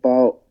Sean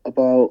about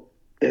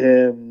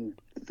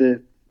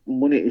the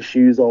money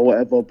issues or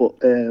whatever, but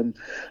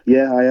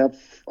I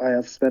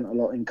have spent a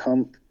lot in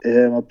camp.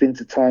 I've been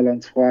to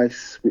Thailand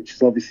twice, which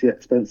is obviously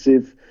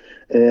expensive.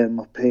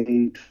 I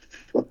paid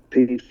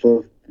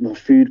for my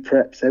food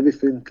preps,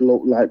 everything.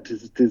 Like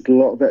there's a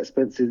lot of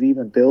expenses,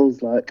 even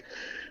bills. Like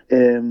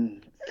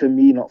for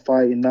me not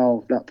fighting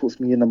now, that puts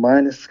me in a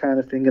minus kind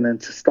of thing, and then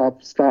to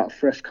start a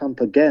fresh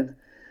camp again,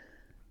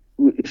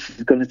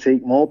 it's going to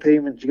take more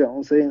payment. Do you get what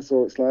I'm saying?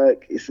 So it's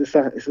like it's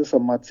just a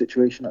mad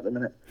situation at the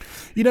minute.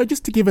 You know,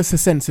 just to give us a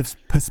sense of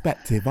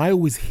perspective, I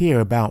always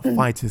hear about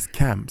fighters'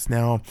 camps.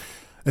 Now,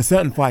 there's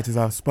certain fighters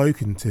I've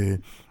spoken to,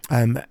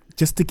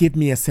 just to give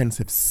me a sense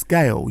of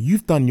scale,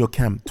 you've done your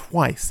camp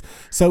twice.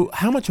 So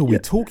how much are we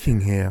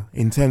talking here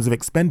in terms of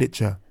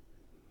expenditure?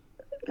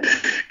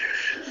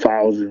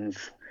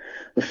 Thousands.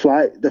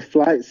 The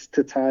flights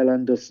to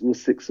Thailand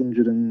was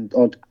 600 and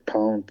odd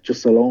pound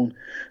just alone,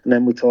 and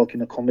then we're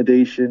talking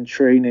accommodation,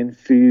 training,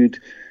 food,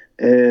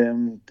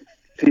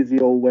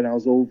 physio when I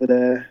was over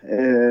there,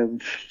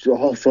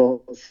 all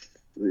sorts.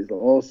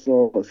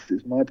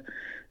 It's mad.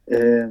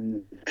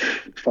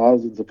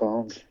 Thousands of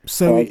pounds.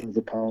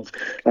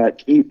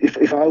 Like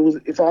if I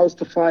was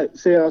to fight,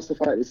 say I was to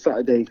fight this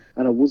Saturday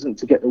and I wasn't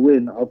to get the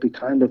win, I'd be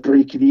kind of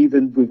breaking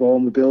even with all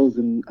my bills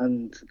and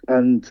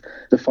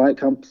the fight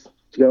camps.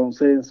 Do you get what I'm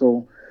saying?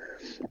 So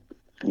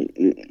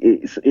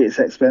it's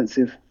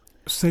expensive.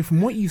 So from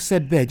what you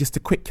said there, just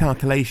a quick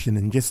calculation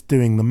and just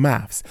doing the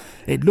maths,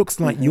 it looks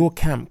like your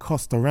camp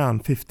cost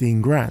around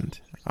 15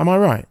 grand. Am I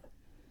right?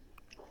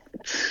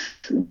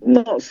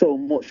 Not so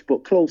much,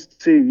 but close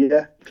to,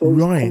 yeah.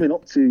 Coming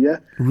up to, yeah.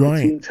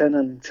 Right. Between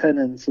 10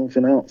 and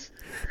something else.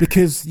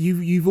 Because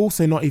you've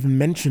also not even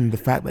mentioned the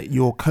fact that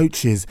your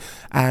coaches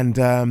and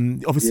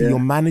obviously your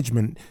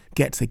management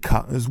gets a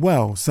cut as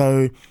well.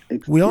 So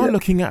we are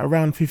looking at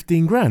around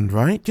 15 grand,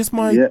 right? Just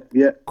my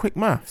quick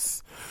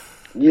maths.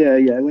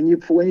 Yeah. When you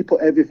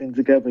put everything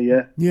together,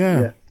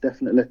 yeah,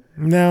 definitely.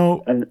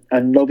 Now,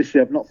 and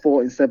obviously I've not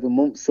fought in 7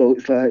 months, so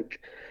it's like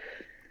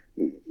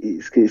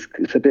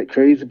it's a bit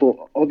crazy. But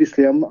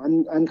obviously I'm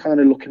kind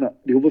of looking at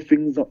the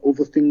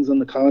other things on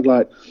the card.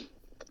 Like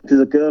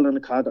there's a girl on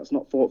the card that's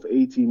not fought for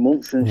 18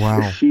 months, and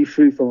she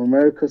flew from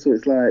America. So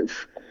it's like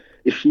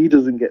if she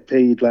doesn't get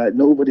paid, like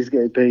nobody's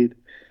getting paid.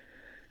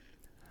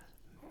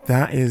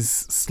 That is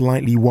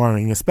slightly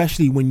worrying,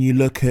 especially when you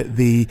look at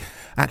the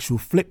actual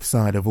flip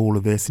side of all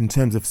of this in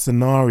terms of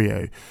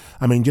scenario.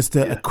 I mean, just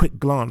a quick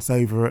glance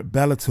over at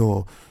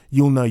Bellator,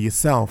 you'll know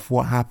yourself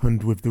what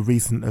happened with the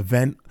recent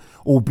event,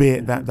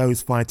 albeit that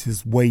those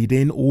fighters weighed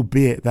in,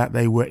 albeit that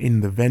they were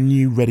in the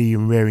venue, ready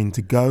and raring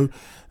to go.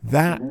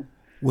 That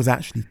was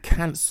actually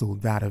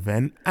cancelled, that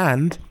event,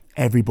 and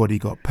everybody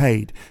got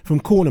paid, from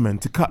cornermen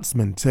to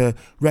cutsmen to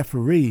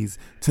referees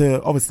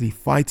to obviously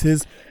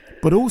fighters,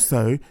 but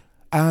also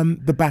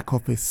the back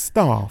office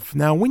staff.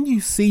 Now, when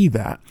you see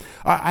that,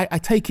 I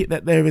take it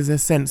that there is a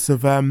sense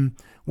of,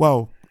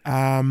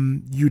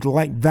 you'd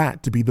like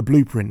that to be the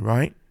blueprint,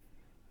 right?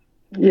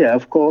 Yeah,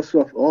 of course.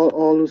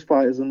 All those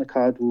fighters on the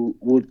card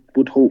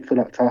would hope for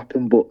that to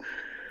happen, but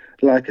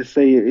like I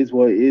say, it is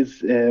what it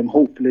is.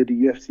 Hopefully the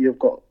UFC have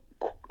got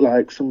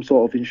like some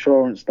sort of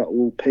insurance that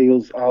will pay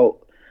us out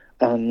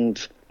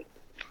and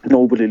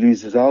nobody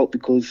loses out,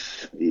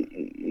 because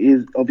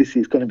obviously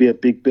it's going to be a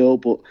big bill,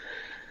 but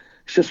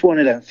it's just one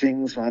of them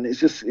things, man.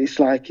 It's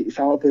like it's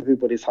out of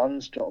everybody's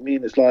hands. Do you know what I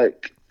mean? It's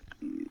like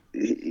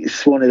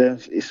it's one of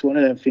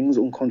them things,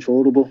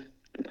 uncontrollable.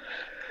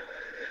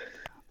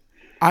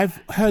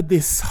 I've heard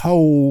this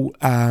whole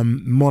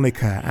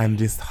moniker and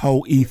this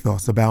whole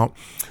ethos about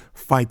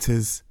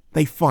fighters,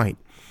 they fight.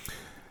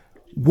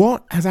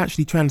 What has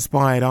actually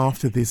transpired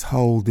after this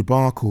whole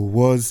debacle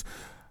was,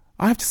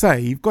 I have to say,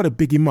 you've got to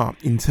big him up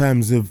in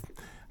terms of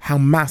how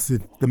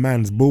massive the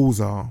man's balls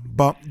are.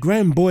 But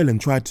Graham Boylan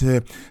tried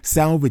to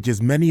salvage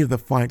as many of the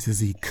fights as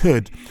he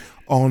could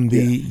on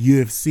the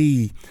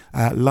UFC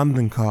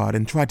London card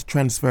and tried to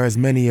transfer as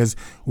many as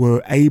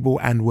were able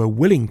and were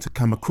willing to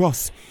come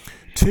across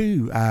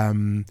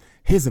to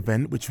his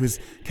event, which was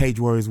Cage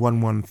Warriors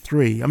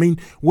 113. I mean,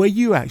 were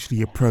you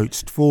actually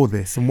approached for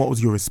this, and what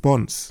was your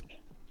response?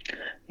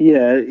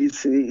 Yeah,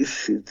 it's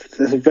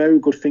a very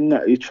good thing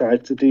that he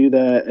tried to do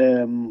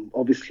there.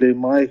 Obviously,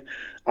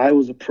 I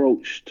was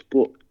approached,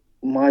 but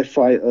my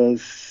fight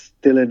is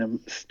still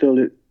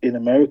in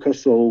America,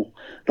 so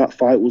that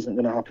fight wasn't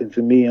going to happen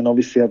for me. And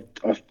obviously,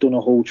 I've done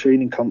a whole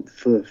training camp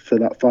for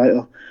that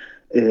fighter,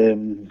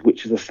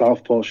 which is a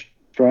southpaw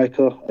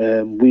striker.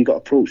 We got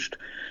approached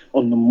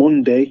on the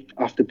Monday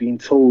after being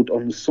told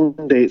on the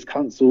Sunday it's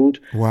cancelled.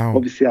 Wow.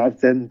 Obviously, I've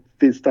then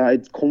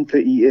started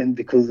comfort eating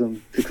because I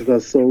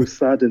was so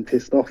sad and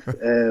pissed off.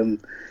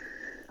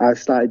 I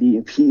started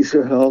eating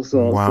pizza and all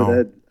sorts. Wow. So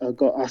then I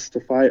got asked to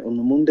fight on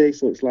the Monday.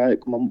 So it's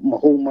like my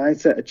whole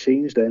mindset had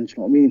changed then. Do you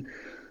know what I mean?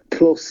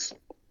 Plus,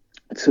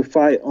 to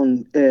fight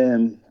on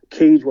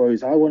Cage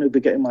Warriors, I want to be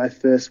getting my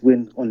first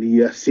win on the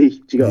UFC.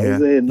 Do you get what I'm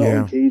saying? Not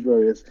on Cage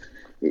Warriors.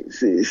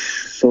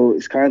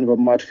 It's kind of a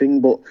mad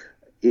thing, but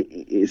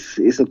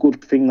it's a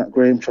good thing that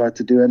Graham tried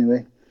to do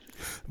anyway.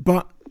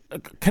 But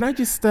can I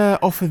just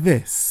offer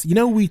this? You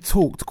know, we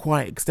talked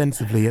quite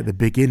extensively at the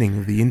beginning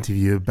of the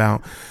interview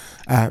about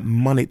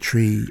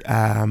monetary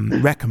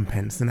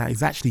recompense, and that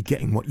is actually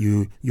getting what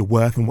you're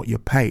worth and what you're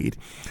paid.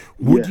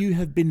 Would you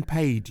have been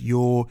paid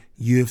your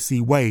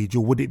UFC wage,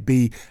 or would it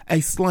be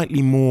a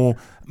slightly more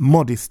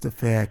modest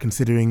affair,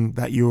 considering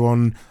that you're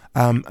on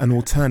an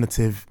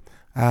alternative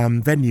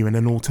venue and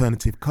an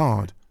alternative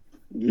card?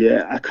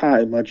 Yeah, I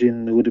can't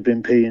imagine they would have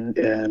been paying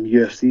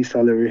UFC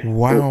salary.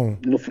 Wow.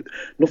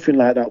 Nothing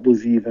like that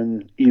was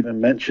even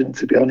mentioned,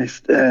 to be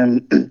honest. I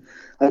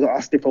got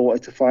asked if I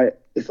wanted to fight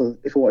at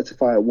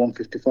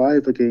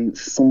 155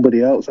 against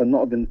somebody else. They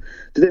didn't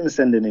even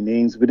send any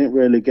names. We didn't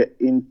really get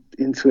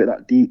into it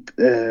that deep.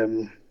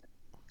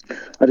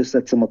 I just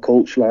said to my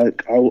coach,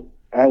 like, I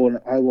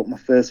want my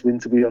first win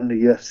to be on the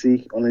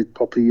UFC, on a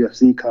proper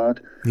UFC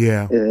card.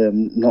 Yeah.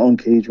 Not on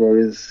Cage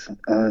Warriors,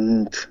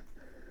 and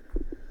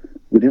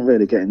we didn't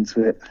really get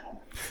into it.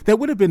 There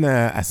would have been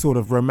a sort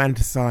of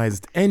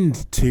romanticised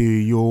end to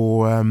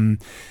your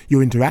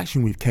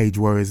interaction with Cage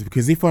Warriors,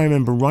 because if I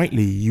remember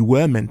rightly, you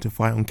were meant to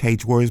fight on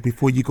Cage Warriors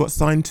before you got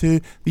signed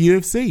to the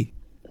UFC.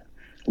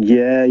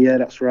 Yeah,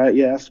 that's right.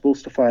 Yeah, I was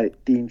supposed to fight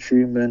Dean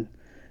Truman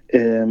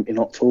in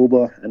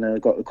October, and then I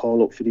got the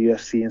call up for the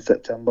UFC in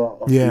September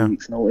on 3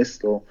 weeks' notice.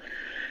 So,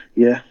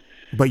 yeah.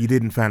 But you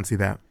didn't fancy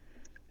that?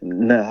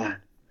 Nah.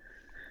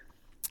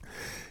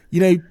 You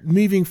know,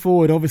 moving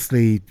forward,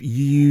 obviously,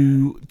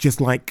 you, just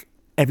like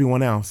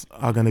everyone else,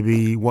 are going to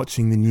be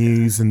watching the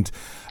news and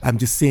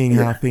just seeing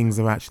how things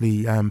are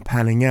actually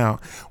panning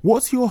out.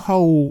 What's your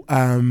whole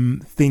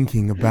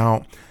thinking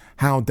about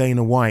how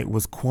Dana White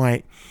was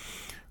quite,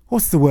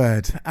 what's the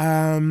word?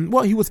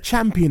 He was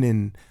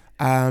championing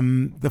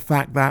the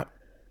fact that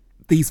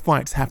these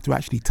fights have to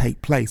actually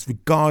take place,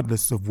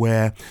 regardless of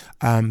where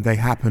they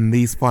happen.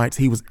 These fights,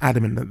 he was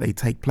adamant that they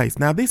take place.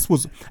 Now, this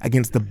was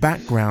against the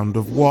background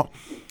of what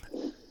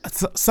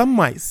some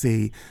might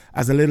see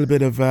as a little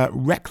bit of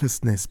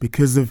recklessness,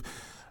 because of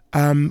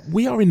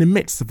we are in the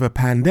midst of a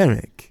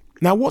pandemic.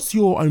 Now, what's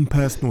your own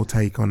personal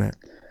take on it?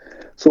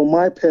 So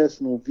my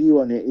personal view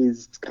on it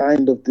is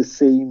kind of the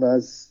same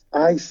as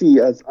I see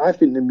it as. I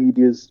think the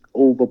media's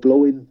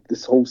overblowing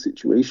this whole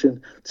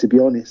situation, to be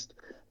honest.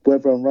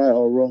 Whether I'm right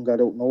or wrong, I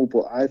don't know,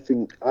 but I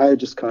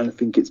just kind of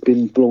think it's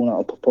been blown out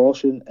of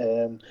proportion.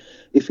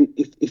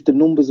 If the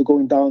numbers are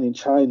going down in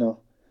China,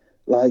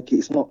 like,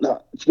 it's not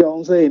that, do you get what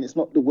I'm saying? It's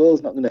not, the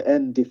world's not going to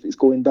end if it's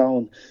going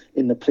down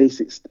in the place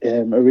it's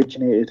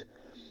originated.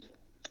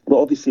 But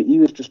obviously, he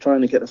was just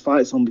trying to get the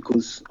fights on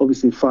because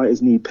obviously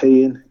fighters need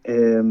paying.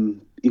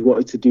 He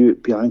wanted to do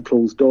it behind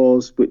closed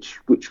doors, which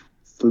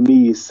for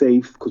me is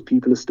safe because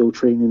people are still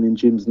training in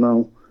gyms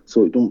now.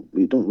 so it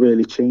don't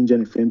really change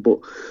anything. But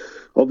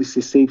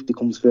obviously, safety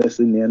comes first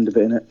in the end of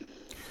it, innit?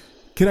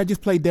 Can I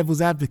just play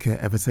devil's advocate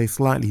ever so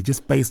slightly,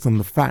 just based on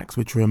the facts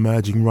which are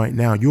emerging right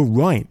now? You're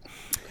right.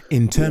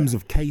 In terms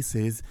of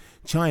cases,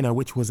 China,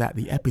 which was at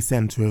the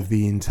epicenter of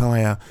the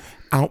entire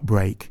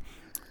outbreak,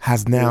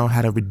 has now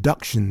had a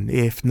reduction,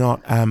 if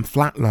not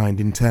flatlined,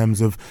 in terms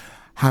of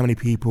how many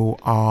people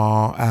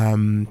are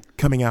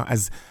coming out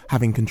as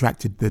having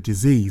contracted the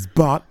disease.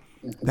 But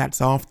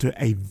that's after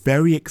a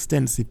very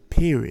extensive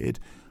period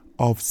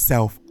of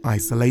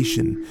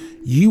self-isolation.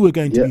 You were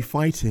going to be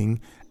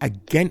fighting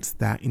against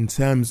that in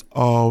terms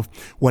of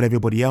what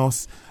everybody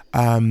else,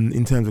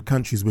 in terms of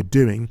countries, were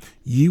doing.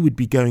 You would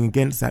be going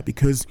against that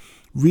because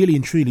really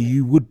and truly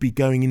you would be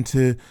going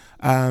into,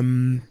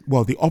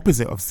 the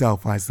opposite of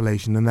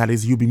self-isolation, and that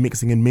is you'll be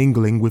mixing and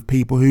mingling with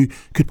people who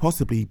could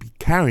possibly be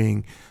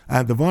carrying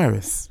the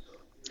virus.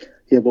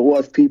 Yeah, but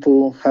what if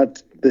people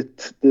had the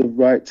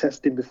right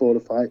testing before the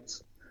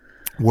fights?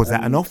 Was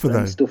that enough for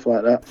them? Stuff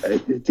like that.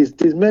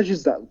 There's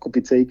measures that could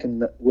be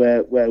taken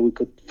where we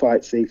could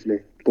fight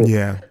safely. But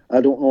yeah,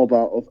 I don't know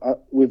about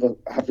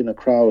having a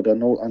crowd. I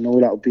know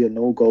that would be a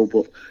no-go,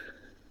 but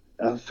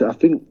I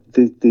think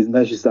there's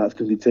measures that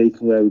can be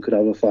taken where we could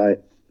have a fight.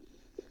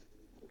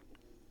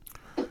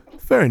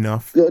 Fair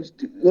enough.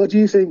 What do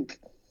you think?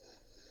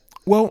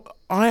 Well,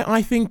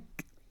 I think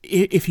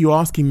if you're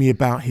asking me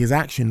about his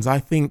actions, I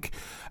think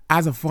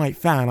as a fight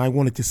fan, I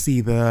wanted to see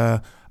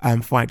the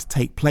fight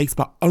take place,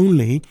 but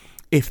only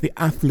if the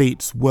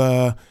athletes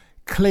were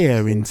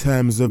clear in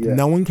terms of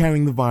no one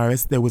carrying the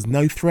virus. There was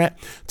no threat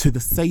to the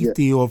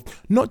safety of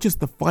not just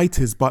the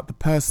fighters but the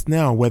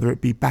personnel, whether it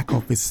be back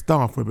office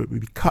staff, whether it be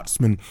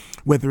cutsmen,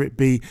 whether it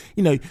be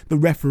the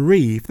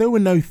referee. If there were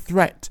no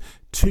threat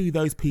to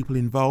those people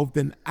involved,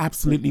 then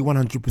absolutely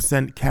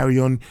 100% carry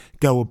on,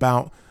 go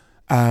about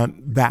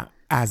that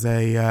as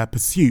a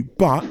pursuit.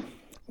 But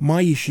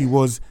my issue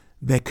was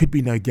there could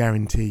be no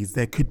guarantees.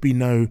 There could be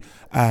no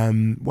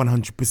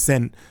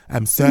 100%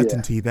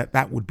 certainty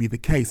that would be the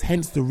case.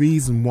 Hence the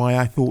reason why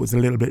I thought it was a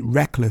little bit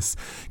reckless,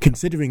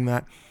 considering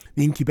that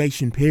the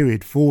incubation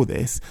period for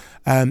this,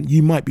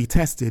 you might be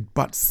tested,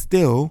 but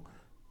still,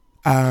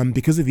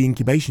 because of the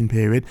incubation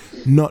period,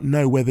 not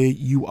know whether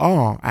you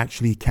are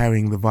actually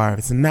carrying the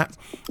virus. And that,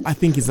 I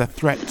think, is a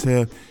threat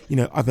to,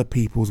 other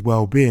people's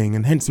well-being.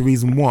 And hence the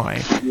reason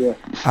why,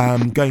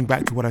 going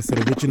back to what I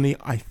said originally,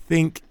 I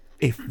think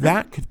if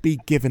that could be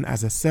given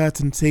as a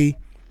certainty,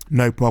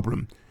 no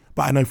problem.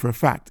 But I know for a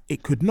fact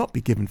it could not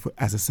be given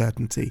as a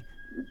certainty,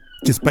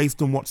 just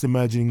based on what's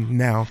emerging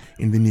now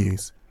in the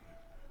news.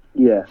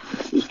 Yeah,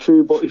 it's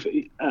true. But if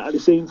at the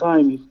same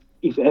time,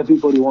 if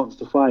everybody wants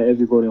to fight,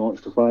 everybody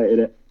wants to fight,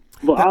 innit?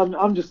 But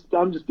I'm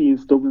just being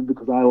stubborn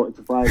because I wanted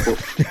to fight. But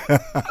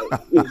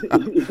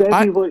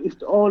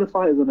if all the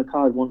fighters on the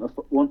card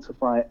want to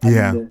fight,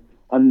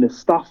 and the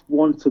staff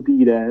want to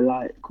be there,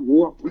 like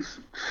what's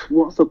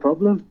the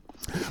problem?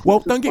 Well,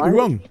 don't get me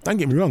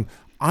wrong.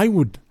 I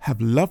would have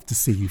loved to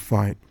see you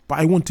fight, but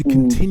I want to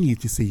continue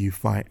to see you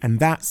fight, and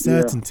that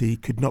certainty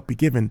could not be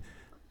given.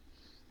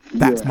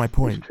 That's my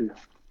point.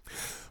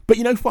 But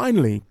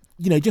finally,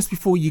 just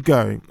before you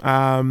go,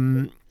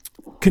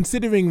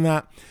 considering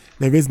that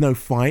there is no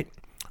fight,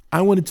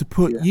 I wanted to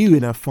put you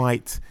in a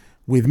fight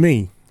with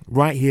me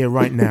right here,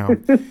 right now.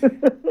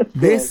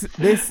 This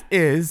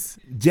is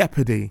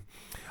Jeopardy.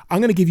 I'm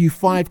going to give you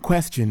 5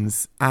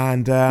 questions,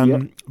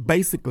 and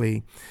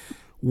basically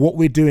what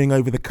we're doing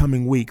over the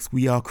coming weeks,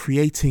 we are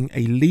creating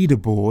a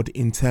leaderboard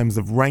in terms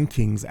of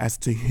rankings as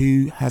to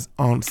who has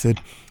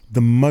answered the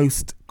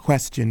most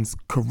questions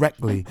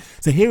correctly.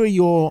 So here are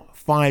your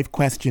 5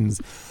 questions.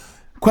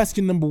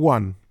 Question number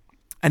 1,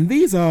 and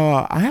these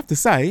are, I have to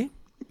say,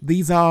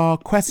 these are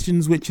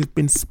questions which have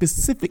been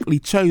specifically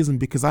chosen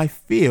because I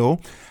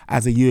feel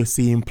as a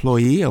UFC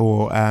employee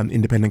or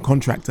independent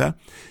contractor,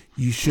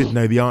 you should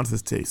know the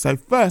answers to. So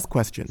first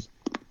question.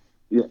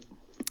 Yeah.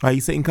 Are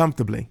you sitting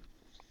comfortably?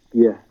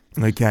 Yeah.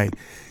 Okay.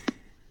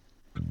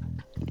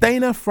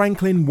 Dana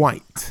Franklin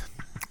White,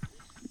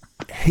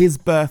 his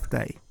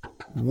birthday.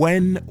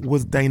 When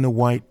was Dana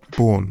White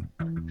born?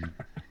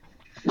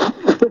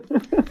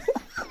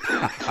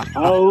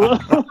 Oh,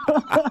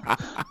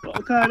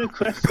 what kind of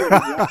question is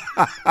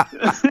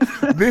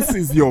that? This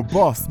is your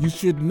boss. You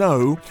should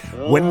know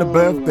when the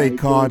birthday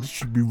card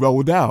should be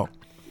rolled out.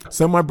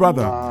 So, my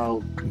brother,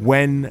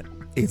 when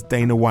is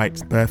Dana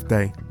White's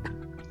birthday?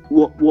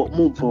 What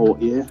month or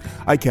what year?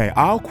 Okay,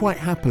 I'll quite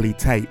happily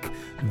take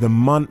the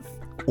month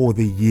or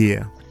the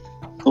year.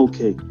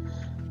 Okay.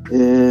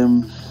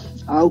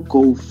 I'll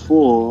go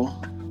for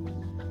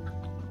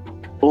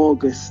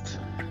August.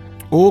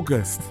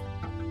 August?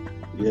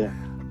 Yeah.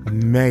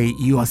 Mate,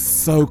 you are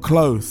so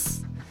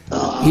close.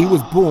 He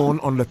was born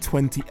on the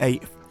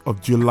 28th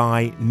of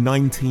July,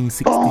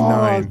 1969.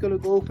 I was going to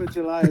go for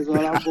July as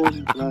well. I'm born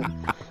in July.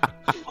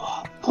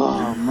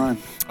 Oh, man.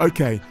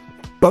 Okay,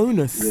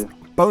 bonus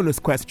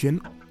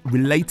question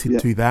related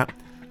to that.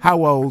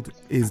 How old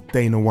is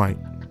Dana White?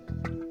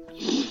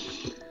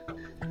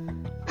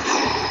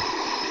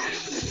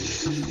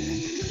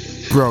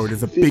 Bro,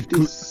 there's a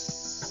 56.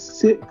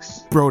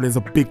 46. Bro, there's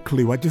a big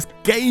clue. I just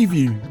gave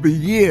you the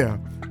year.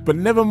 But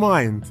never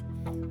mind.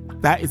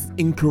 That is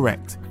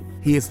incorrect.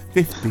 He is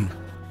 50.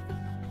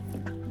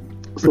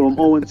 So I'm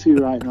 0-2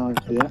 right now,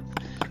 yeah?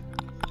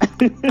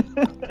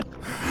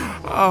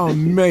 Oh,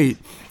 mate.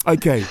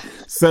 Okay,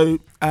 so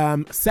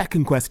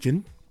second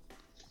question.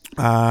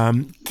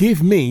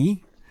 Give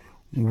me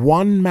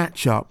one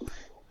matchup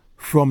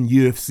from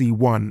UFC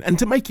 1. And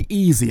to make it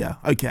easier,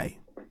 okay,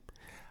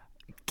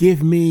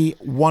 give me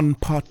one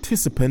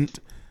participant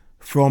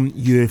from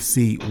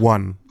UFC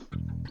 1.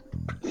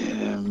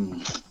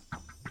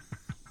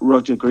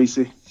 Roger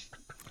Gracie.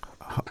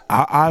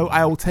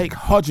 I will take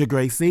Roger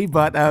Gracie,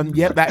 but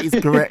yep, that is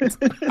correct.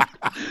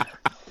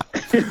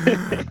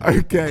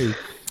 Okay,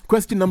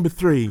 question number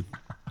 3.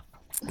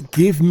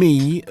 Give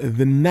me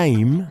the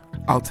name,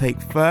 I'll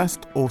take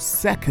first or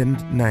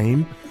second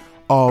name,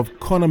 of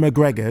Conor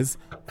McGregor's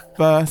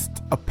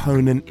first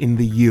opponent in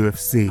the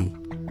UFC.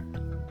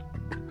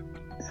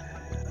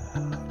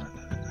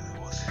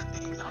 What's his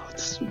name now?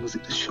 Was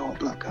it the short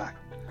black guy?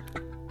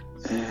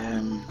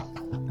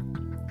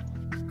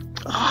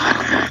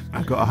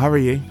 I gotta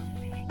hurry you.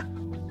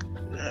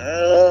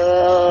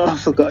 I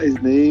forgot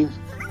his name.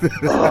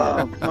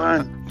 Oh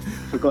man,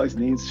 forgot his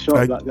name.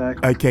 Short black guy.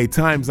 Okay,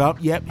 time's up.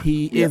 Yep,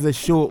 he is a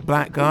short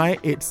black guy.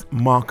 It's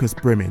Marcus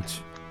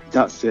Brimage.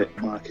 That's it,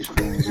 Marcus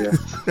Brimage. Yeah.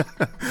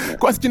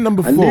 Question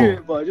number 4. I knew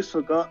it, but I just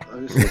forgot.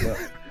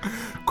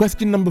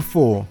 Question number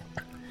 4.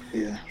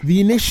 Yeah.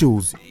 The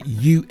initials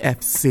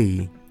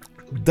UFC,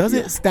 does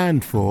it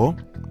stand for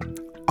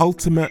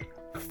Ultimate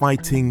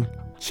Fighting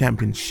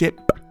Championship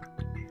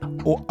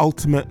or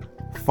Ultimate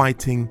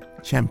Fighting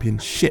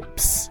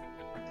Championships?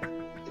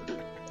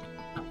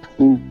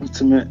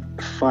 Ultimate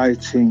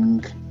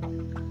Fighting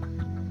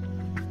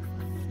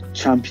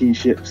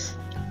Championships.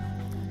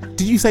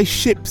 Did you say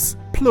ships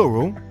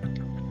plural?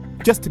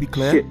 Just to be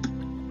clear.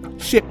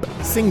 Ship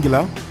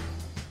singular.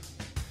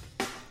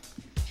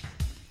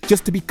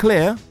 Just to be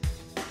clear,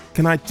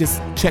 can I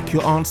just check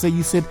your answer?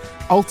 You said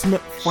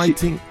Ultimate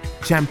Fighting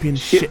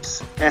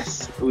Championships.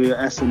 S with an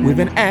S. With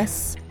an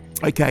S.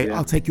 Okay,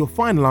 I'll take your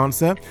final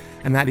answer,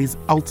 and that is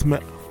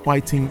Ultimate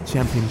Fighting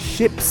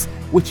Championships,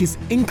 which is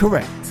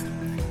incorrect.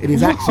 It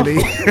is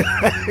actually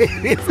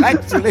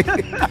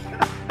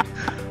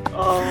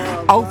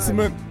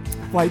Ultimate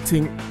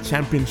Fighting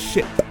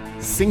Championship,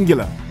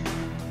 singular.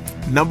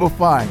 Number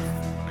 5.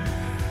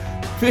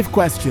 5th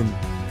question.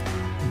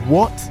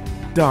 What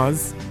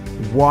does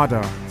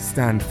WADA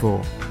stand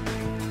for?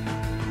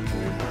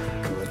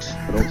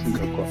 I don't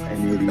think I've got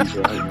any of these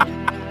right.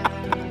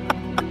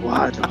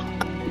 WADA.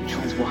 Which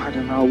one's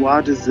WADA now?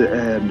 WADA's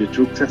the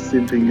drug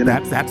testing thing, isn't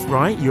it? That's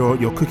right.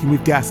 You're cooking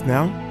with gas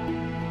now.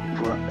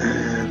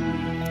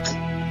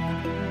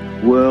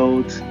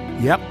 World.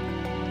 Yep.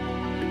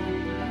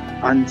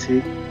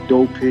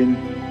 Anti-doping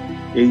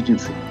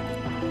agency.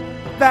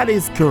 That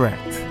is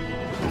correct.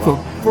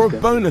 Wow. For a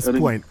bonus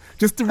point,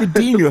 just to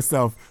redeem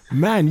yourself,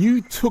 man,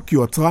 you took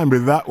your time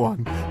with that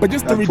one. But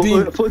just to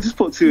redeem, just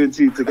put 2 and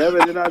 2 together,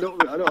 and I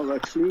don't have a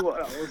clue what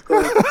that was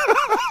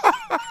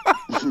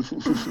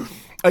going.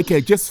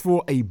 Okay, just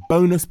for a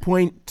bonus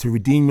point to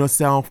redeem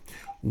yourself,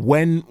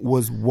 when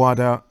was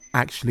WADA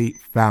actually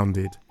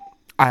founded?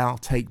 I'll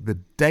take the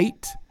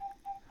date.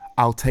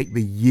 I'll take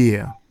the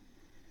year.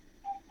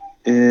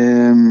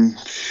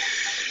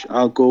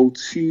 I'll go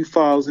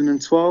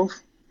 2012.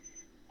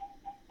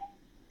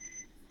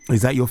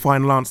 Is that your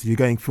final answer? You're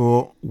going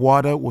for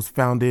WADA was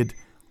founded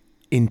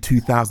in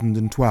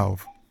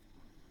 2012.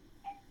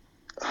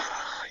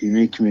 You're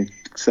making me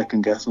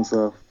second guess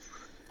myself.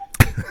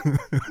 I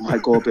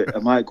might go a bit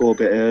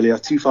earlier.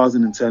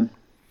 2010.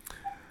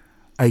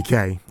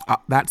 Okay,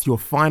 that's your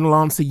final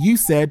answer. You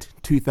said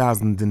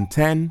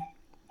 2010.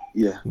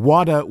 Yeah.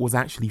 WADA was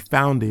actually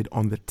founded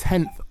on the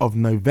 10th of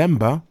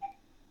November,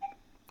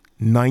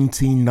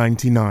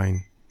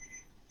 1999.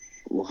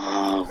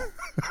 Wow.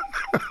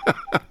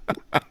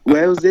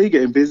 Where was they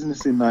getting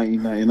business in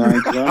 1999?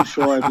 Because I'm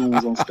sure everyone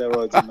was on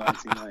steroids in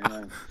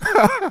 1999.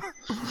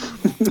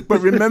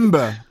 But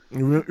remember,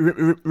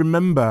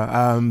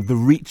 the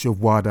reach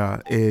of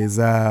WADA is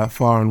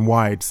far and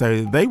wide.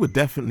 So they were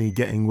definitely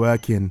getting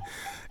work in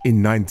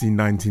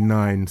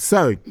 1999.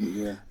 So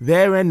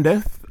there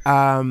endeth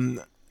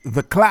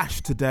the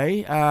clash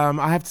today.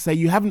 I have to say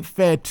you haven't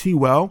fared too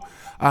well.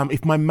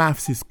 If my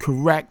maths is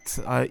correct,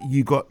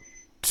 you got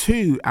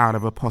 2 out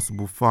of a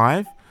possible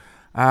 5.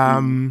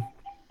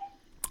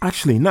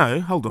 Actually,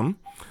 no, hold on.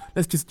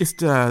 Let's just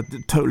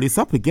total this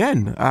up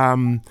again.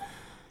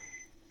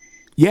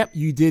 Yep,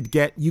 you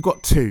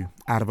got 2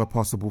 out of a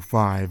possible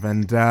 5.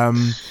 And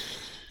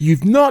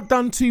you've not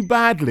done too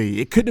badly.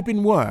 It could have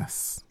been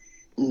worse.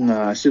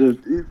 Nah, I should have.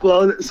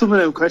 Well, some of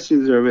them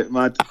questions are a bit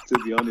mad, to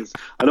be honest.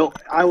 I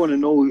want to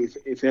know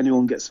if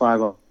anyone gets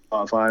 5 out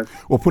of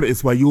 5. Well, put it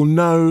this way, you'll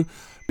know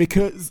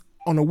because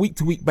on a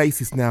week-to-week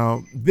basis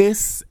now,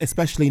 this,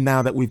 especially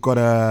now that we've got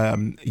a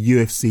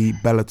UFC,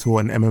 Bellator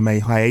and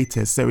MMA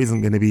hiatus, there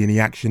isn't going to be any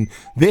action.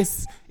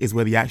 This is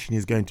where the action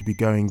is going to be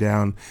going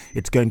down.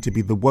 It's going to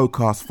be the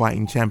WOCAST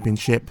Fighting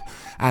Championship.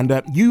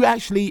 And you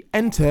actually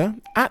enter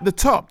at the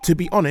top, to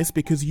be honest,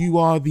 because you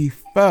are the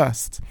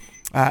first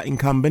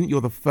incumbent.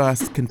 You're the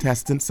first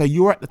contestant. So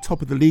you're at the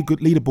top of the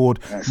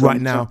leaderboard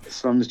right now.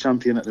 So I'm the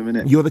champion at the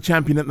minute. You're the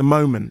champion at the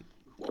moment.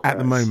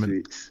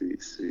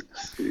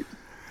 Sweet.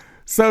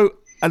 So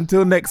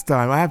until next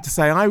time, I have to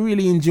say I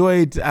really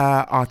enjoyed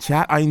our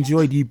chat. I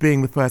enjoyed you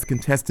being the first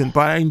contestant,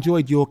 but I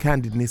enjoyed your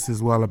candidness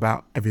as well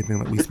about everything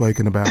that we've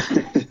spoken about.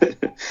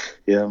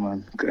 Yeah,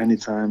 man.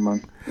 Anytime,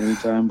 man.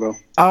 Anytime, bro.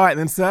 All right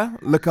then, sir.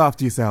 Look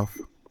after yourself.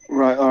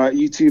 Right, all right.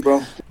 You too,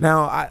 bro.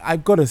 Now,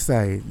 I've got to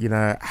say,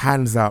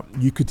 hands up,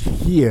 you could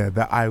hear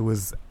that I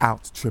was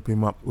out to trip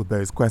him up with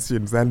those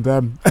questions.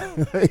 And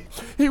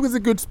he was a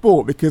good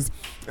sport because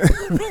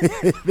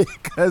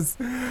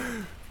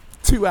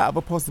 2 out of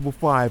a possible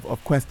 5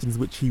 of questions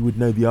which he would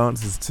know the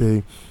answers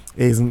to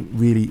isn't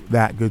really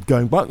that good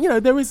going. But,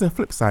 there is a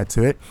flip side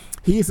to it.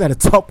 He is at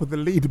the top of the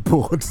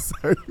leaderboard,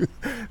 so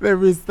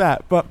there is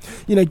that. But,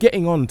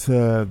 getting on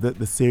to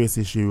the serious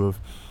issue of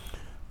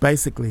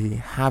basically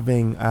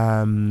having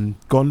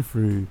gone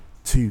through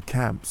 2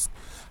 camps,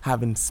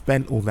 having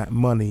spent all that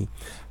money,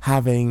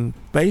 having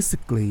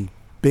basically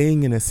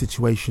being in a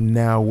situation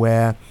now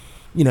where,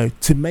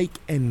 to make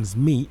ends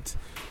meet,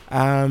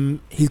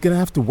 he's going to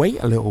have to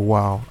wait a little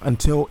while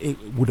until it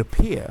would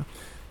appear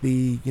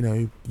the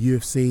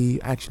UFC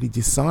actually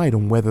decide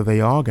on whether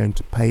they are going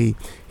to pay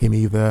him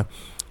either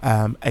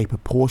a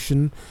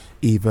proportion,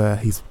 either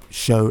his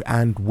show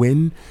and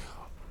win.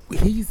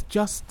 He's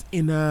just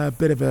in a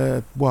bit of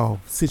a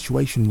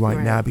situation right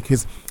now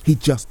because he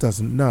just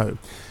doesn't know.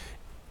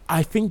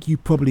 I think you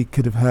probably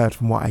could have heard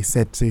from what I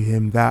said to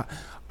him that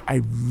I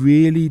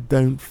really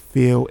don't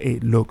feel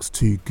it looks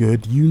too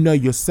good. You know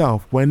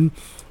yourself, when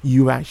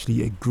you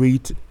actually agree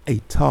to a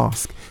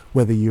task,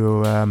 whether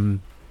you're a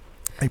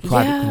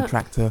private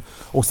contractor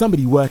or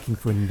somebody working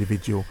for an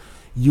individual,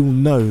 you'll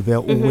know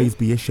there'll always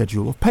be a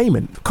schedule of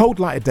payment. Cold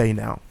light of day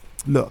now.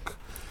 Look,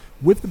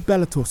 with the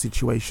Bellator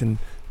situation,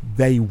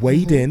 they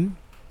weighed in,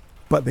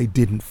 but they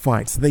didn't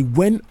fight. So they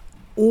went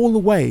all the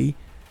way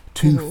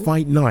to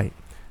fight night.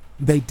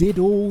 They did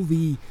all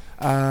the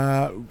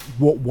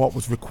what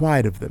was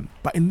required of them.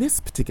 But in this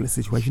particular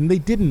situation, they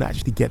didn't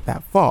actually get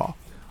that far.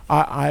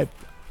 I'm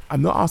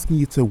not asking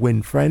you to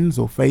win friends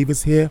or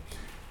favours here.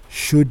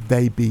 Should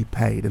they be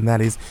paid? And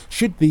that is,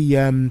 should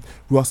the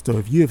roster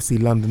of UFC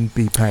London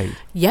be paid?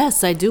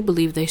 Yes, I do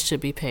believe they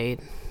should be paid.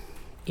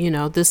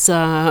 This...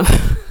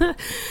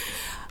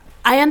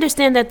 I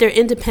understand that they're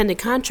independent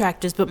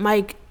contractors, but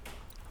Mike,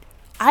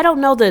 I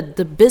don't know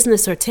the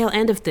business or tail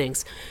end of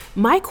things.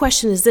 My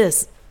question is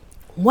this.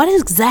 What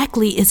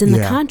exactly is in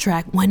the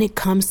contract when it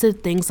comes to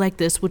things like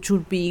this, which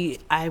would be,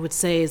 I would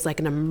say, is like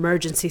an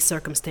emergency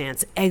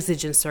circumstance,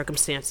 exigent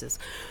circumstances?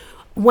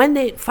 When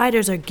the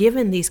fighters are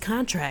given these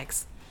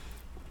contracts,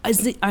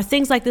 are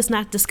things like this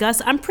not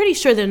discussed? I'm pretty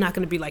sure they're not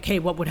going to be like, hey,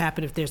 what would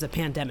happen if there's a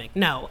pandemic?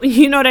 No.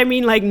 You know what I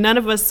mean? Like, none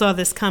of us saw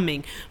this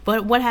coming.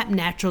 But what happened?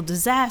 Natural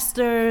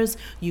disasters,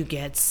 you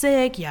get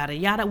sick, yada,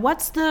 yada.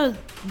 What's the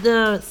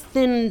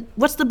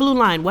blue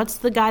line? What's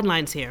the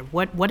guidelines here?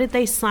 What did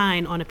they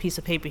sign on a piece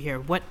of paper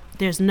here?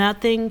 There's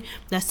nothing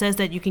that says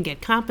that you can get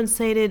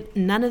compensated.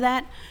 None of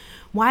that.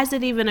 Why is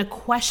it even a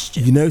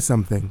question? You know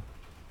something?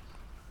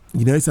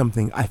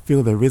 I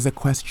feel there is a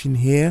question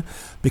here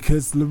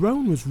because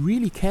Lerone was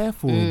really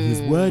careful in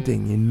his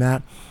wording in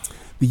that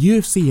the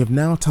UFC have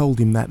now told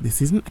him that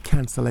this isn't a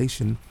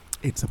cancellation,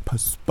 it's a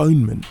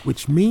postponement,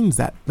 which means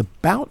that the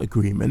bout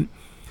agreement,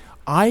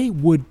 I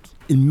would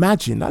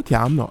imagine, okay,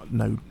 I'm not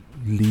no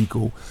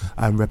legal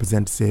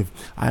representative,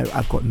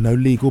 I've got no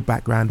legal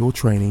background or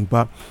training,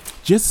 but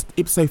just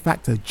ipso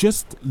facto,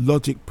 just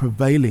logic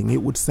prevailing,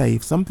 it would say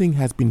if something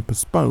has been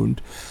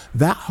postponed,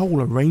 that whole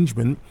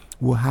arrangement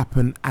will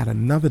happen at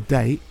another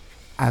date,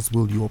 as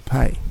will your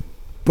pay.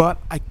 But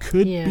I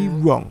could be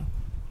wrong.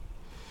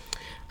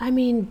 I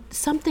mean,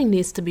 something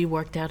needs to be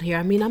worked out here.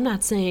 I mean, I'm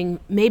not saying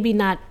maybe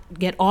not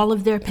get all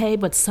of their pay,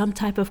 but some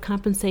type of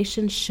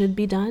compensation should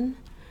be done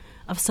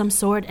of some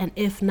sort. And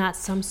if not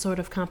some sort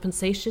of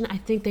compensation, I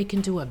think they can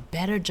do a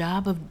better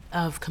job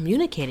of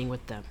communicating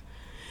with them.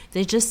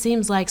 It just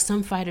seems like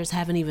some fighters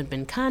haven't even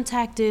been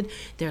contacted.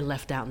 They're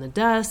left out in the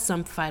dust.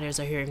 Some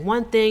fighters are hearing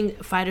one thing.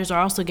 Fighters are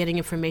also getting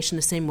information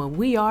the same way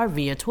we are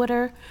via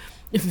Twitter,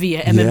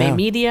 via MMA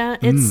media.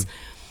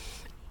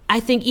 I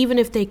think even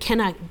if they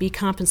cannot be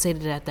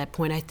compensated at that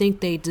point, I think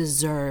they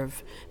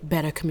deserve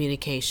better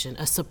communication,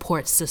 a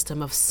support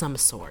system of some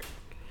sort.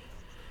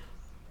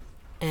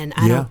 And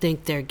I don't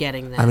think they're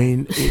getting that. I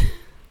mean,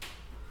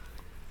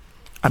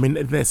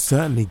 they're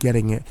certainly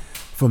getting it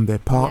from their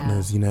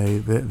partners,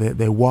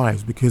 their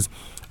wives, because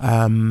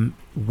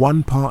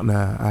one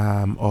partner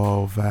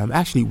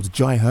actually it was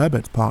Jai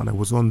Herbert's partner,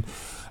 was on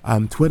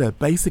Twitter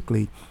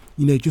basically,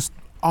 just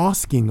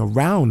asking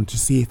around to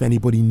see if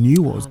anybody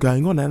knew what was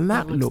going on, and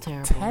that looked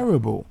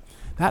terrible.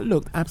 That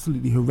looked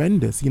absolutely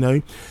horrendous, you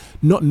know,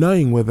 not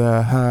knowing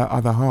whether her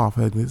other half,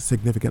 her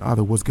significant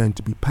other, was going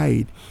to be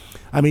paid.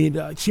 I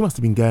mean, she must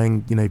have been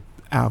going, you know,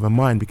 out of her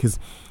mind, because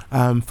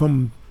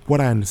from what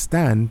I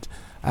understand,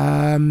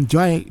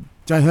 Jai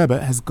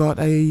Herbert has got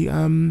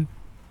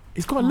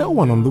he's got a little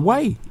one on the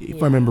way,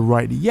 if I remember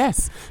rightly.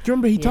 Yes. Do you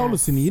remember he told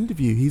us in the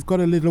interview he's got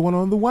a little one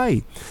on the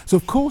way? So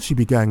of course she'd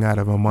be going out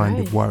of her mind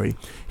of worry.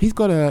 He's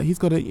got a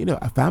you know,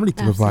 a family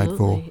to provide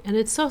for. And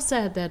it's so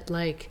sad that,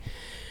 like,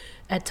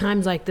 at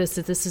times like this,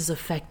 that this is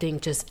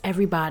affecting just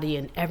everybody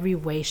in every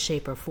way,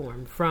 shape, or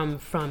form. From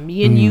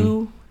me and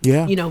you,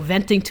 you know,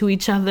 venting to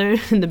each other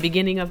in the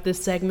beginning of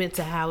this segment,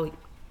 to how,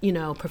 you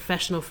know,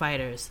 professional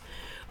fighters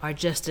are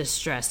just as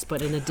stressed,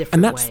 but in a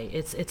different way.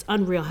 It's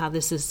unreal how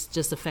this is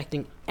just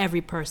affecting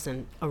every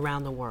person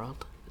around the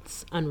world.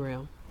 It's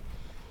unreal.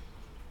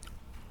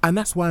 And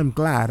that's why I'm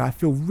glad. I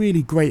feel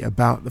really great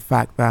about the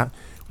fact that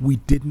we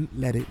didn't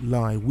let it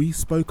lie. We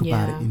spoke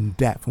about it in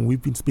depth, and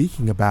we've been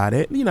speaking about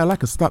it, you know,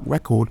 like a stuck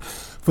record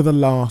for the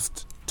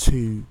last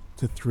 2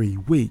 to 3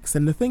 weeks.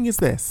 And the thing is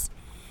this,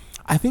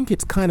 I think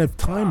it's kind of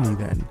timely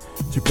then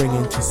to bring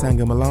in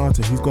Chisanga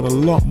Malata, who's got a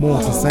lot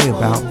more to say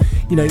about,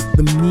 you know,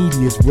 the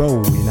media's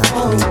role in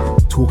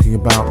actually talking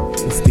about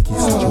the sticky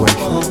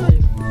situation.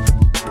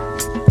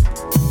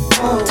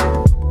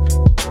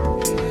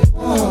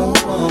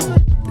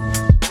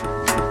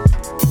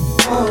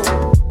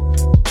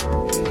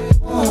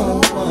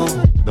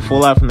 The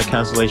fallout from the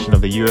cancellation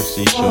of the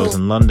UFC shows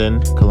in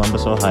London,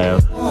 Columbus, Ohio,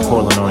 and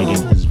Portland,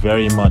 Oregon is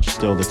very much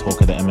still the talk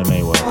of the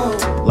MMA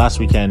world. Last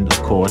weekend,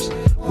 of course,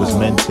 was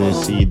meant to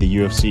see the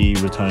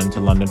UFC return to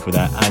London for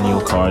that annual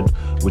card,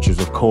 which was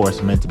of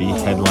course meant to be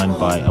headlined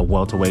by a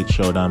welterweight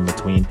showdown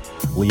between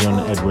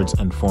Leon Edwards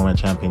and former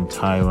champion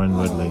Tyron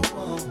Woodley.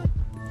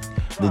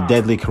 The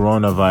deadly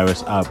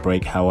coronavirus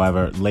outbreak,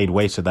 however, laid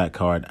waste to that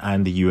card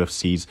and the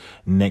UFC's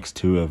next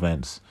 2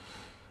 events.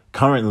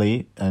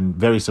 Currently, and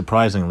very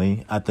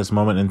surprisingly, at this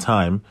moment in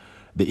time,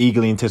 the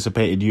eagerly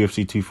anticipated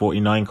UFC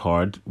 249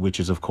 card, which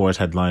is of course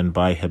headlined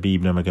by Khabib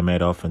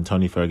Nurmagomedov and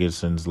Tony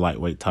Ferguson's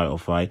lightweight title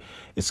fight,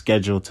 is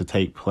scheduled to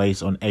take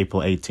place on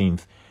April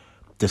 18th,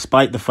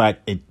 despite the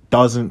fact it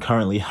doesn't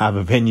currently have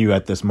a venue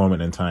at this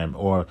moment in time,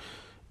 or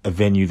a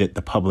venue that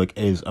the public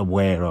is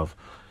aware of.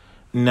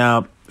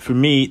 Now, for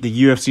me,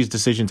 the UFC's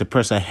decision to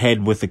press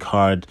ahead with the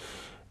card,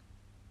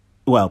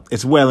 well,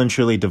 it's well and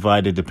truly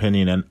divided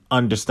opinion, and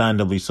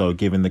understandably so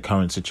given the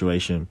current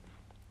situation.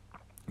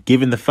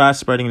 Given the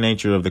fast-spreading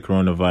nature of the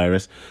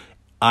coronavirus,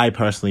 I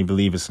personally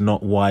believe it's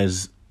not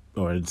wise,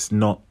 or it's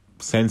not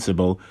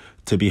sensible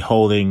to be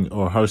holding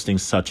or hosting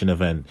such an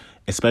event,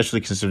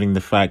 especially considering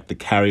the fact that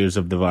carriers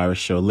of the virus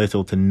show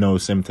little to no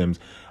symptoms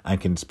and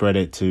can spread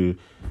it to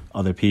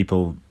other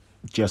people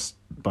just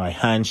by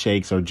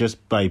handshakes or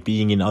just by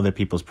being in other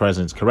people's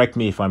presence. Correct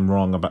me if I'm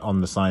wrong on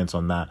the science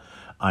on that.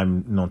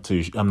 I'm not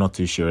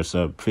too sure,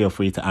 so feel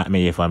free to at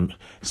me if I'm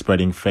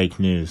spreading fake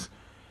news.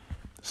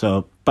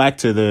 So back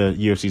to the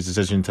UFC's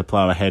decision to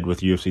plow ahead with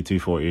UFC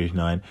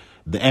 249.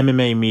 The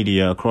MMA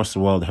media across the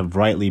world have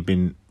rightly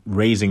been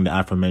raising the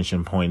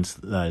aforementioned points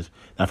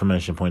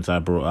I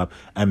brought up,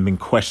 and been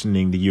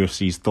questioning the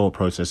UFC's thought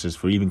processes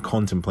for even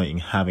contemplating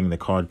having the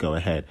card go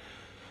ahead.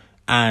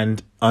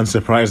 And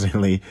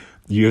unsurprisingly,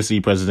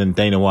 UFC President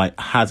Dana White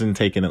hasn't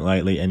taken it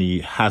lightly, and he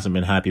hasn't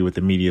been happy with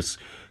the media's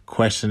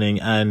questioning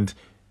and,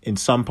 in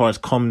some parts,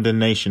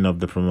 condemnation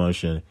of the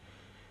promotion.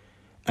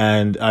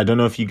 And I don't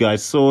know if you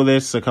guys saw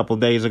this a couple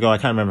of days ago. I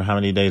can't remember how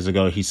many days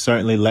ago. He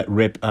certainly let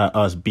rip at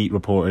us beat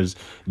reporters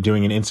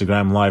during an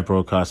Instagram live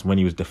broadcast when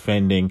he was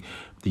defending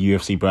the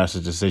UFC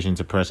brass's decision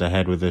to press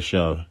ahead with the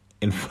show.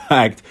 In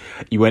fact,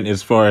 he went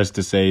as far as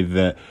to say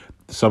that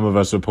some of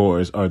us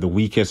reporters are the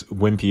weakest,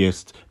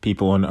 wimpiest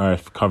people on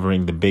earth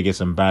covering the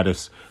biggest and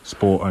baddest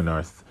sport on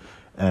earth.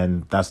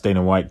 And that's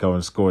Dana White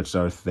going scorched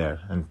earth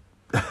there. And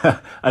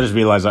I just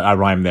realized I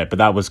rhymed there, but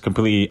that was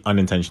completely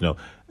unintentional.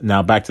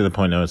 Now, back to the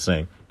point I was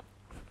saying.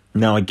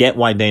 Now, I get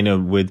why Dana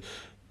would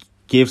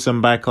give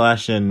some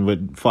backlash and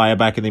would fire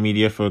back at the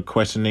media for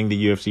questioning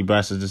the UFC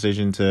brass's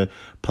decision to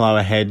plow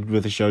ahead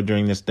with the show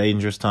during this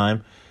dangerous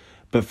time.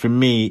 But for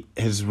me,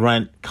 his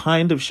rant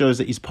kind of shows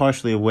that he's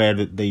partially aware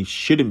that they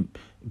shouldn't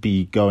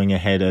be going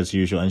ahead as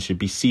usual and should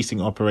be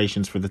ceasing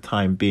operations for the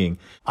time being.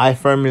 I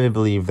firmly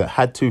believe that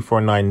had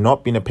 249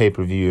 not been a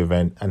pay-per-view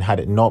event, and had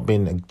it not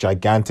been a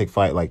gigantic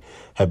fight like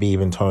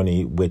Khabib and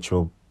Tony, which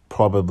will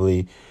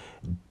probably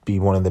be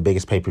one of the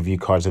biggest pay-per-view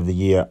cards of the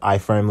year, I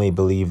firmly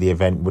believe the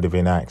event would have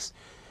been axed.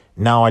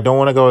 Now, I don't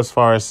want to go as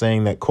far as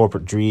saying that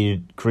corporate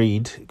greed,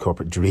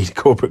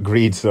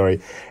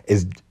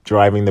 is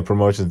driving the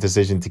promotion's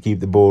decision to keep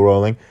the ball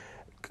rolling,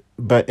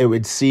 but it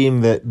would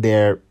seem that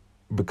they're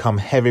become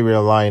heavily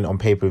reliant on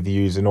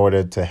pay-per-views in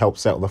order to help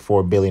settle the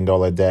 $4 billion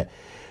debt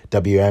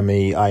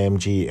WME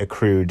IMG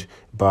accrued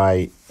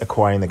by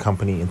acquiring the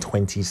company in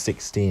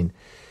 2016.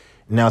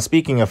 Now,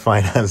 speaking of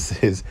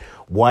finances,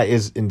 White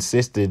has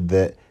insisted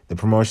that the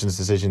promotion's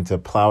decision to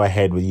plow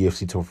ahead with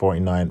UFC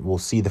 249 will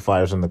see the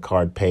fighters on the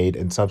card paid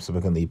and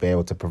subsequently be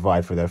able to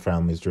provide for their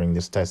families during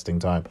this testing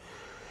time.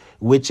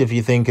 which, if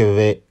you think of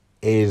it,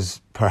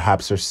 is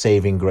perhaps a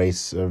saving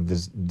grace of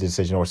this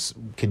decision, or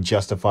can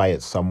justify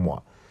it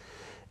somewhat.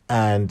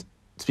 And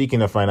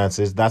speaking of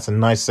finances, that's a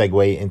nice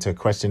segue into a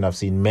question I've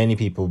seen many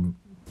people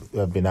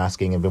have been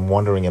asking and been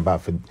wondering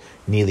about for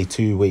nearly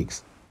 2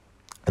 weeks.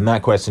 And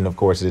that question, of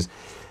course, is,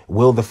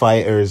 will the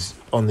fighters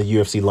on the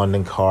UFC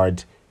London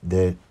card,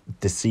 the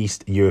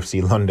deceased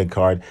UFC London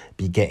card,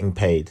 be getting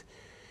paid?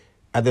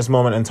 At this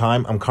moment in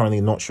time, I'm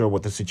currently not sure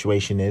what the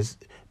situation is.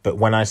 But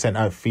when I sent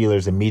out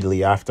feelers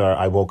immediately after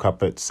I woke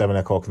up at 7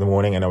 o'clock in the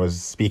morning and I was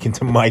speaking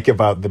to Mike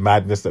about the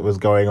madness that was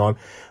going on,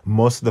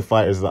 most of the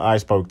fighters that I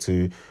spoke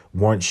to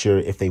weren't sure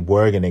if they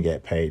were going to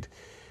get paid.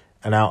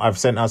 And now I've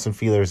sent out some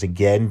feelers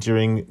again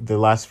during the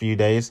last few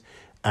days,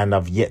 and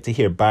I've yet to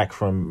hear back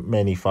from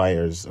many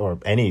fighters, or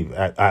any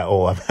at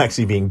all. I'm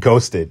actually being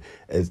ghosted,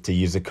 as to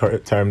use a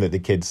term that the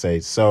kids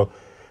say. So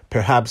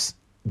perhaps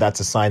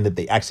that's a sign that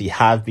they actually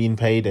have been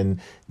paid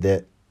and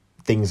that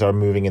things are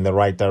moving in the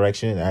right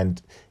direction.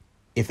 And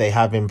if they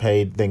have been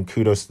paid, then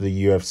kudos to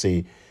the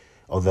UFC.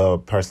 Although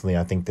personally,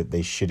 I think that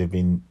they should have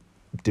been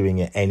doing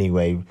it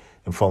anyway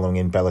and following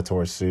in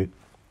Bellator's suit.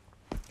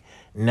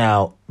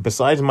 Now,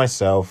 besides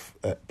myself,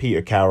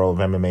 Peter Carroll of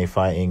MMA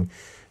Fighting,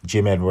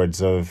 Jim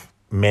Edwards of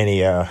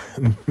many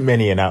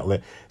an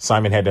outlet,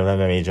 Simon Head of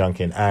MMA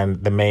Junkin,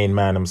 and the main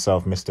man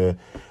himself, Mr.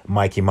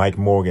 Mike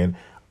Morgan,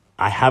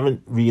 I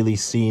haven't really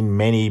seen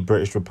many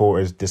British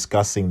reporters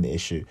discussing the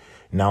issue.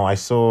 Now, I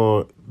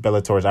saw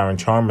Bellator's Aaron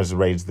Chalmers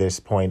raise this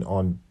point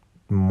on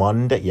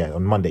Monday. Yeah,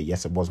 on Monday.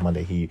 Yes, it was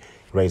Monday. He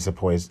raised the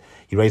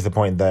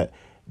point that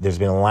there's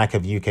been a lack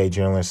of UK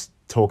journalists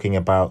talking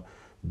about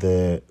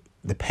the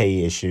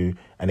pay issue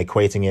and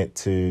equating it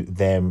to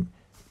them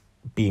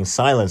being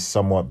silenced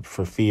somewhat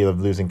for fear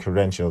of losing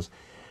credentials.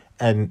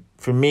 And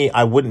for me,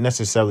 I wouldn't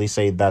necessarily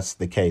say that's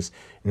the case.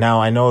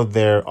 Now, I know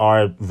there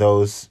are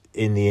those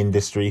in the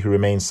industry who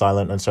remain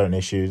silent on certain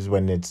issues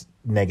when it's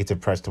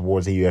negative press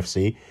towards the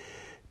UFC,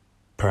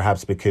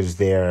 perhaps because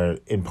they're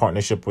in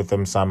partnership with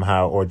them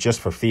somehow, or just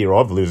for fear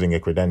of losing a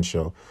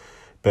credential.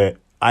 But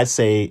I'd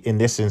say in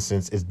this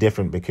instance, it's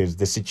different because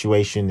the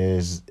situation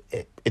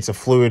it's a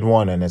fluid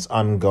one and it's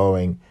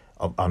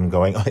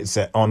it's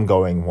an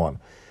ongoing one.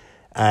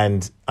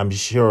 And I'm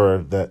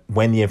sure that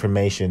when the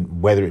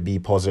information, whether it be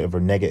positive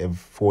or negative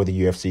for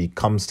the UFC,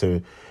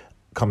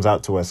 comes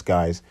out to us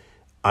guys,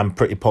 I'm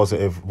pretty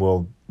positive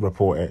we'll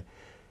report it.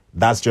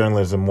 That's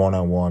journalism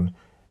 101.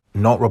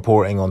 Not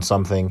reporting on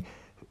something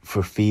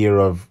for fear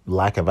of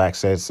lack of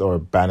access or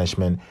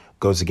banishment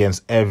goes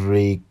against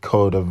every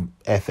code of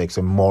ethics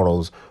and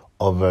morals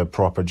of a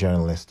proper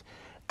journalist.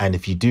 And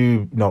if you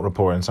do not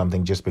report on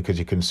something just because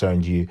you're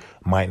concerned you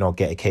might not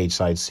get a cage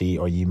side seat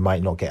or you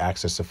might not get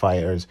access to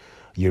fighters,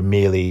 you're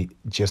merely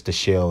just a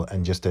shill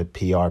and just a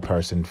PR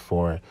person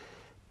for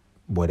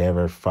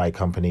whatever fight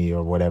company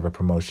or whatever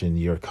promotion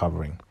you're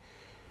covering.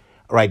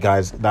 All right,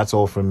 guys, that's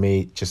all from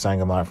me,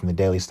 Chisanga Mart from the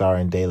Daily Star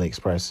and Daily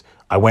Express.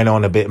 I went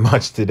on a bit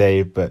much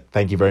today, but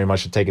thank you very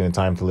much for taking the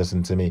time to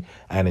listen to me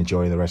and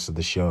enjoy the rest of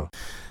the show.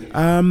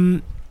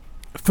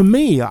 For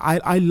me,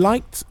 I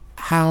liked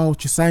how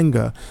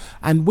Chisanga,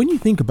 and when you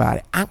think about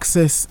it,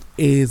 access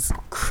is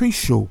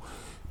crucial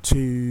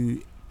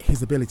to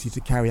his ability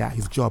to carry out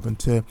his job and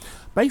to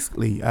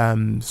basically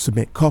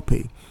submit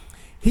copy.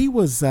 He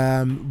was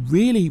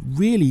really,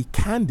 really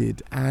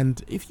candid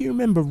and, if you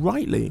remember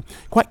rightly,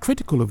 quite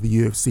critical of the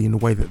UFC in the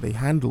way that they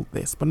handled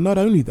this. But not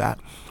only that,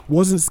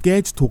 wasn't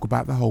scared to talk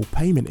about the whole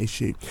payment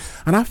issue.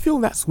 And I feel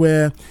that's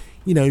where,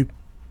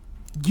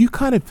 you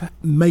kind of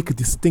make a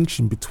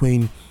distinction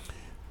between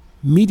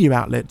media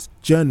outlets,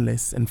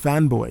 journalists and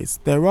fanboys.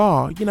 There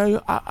are,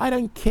 I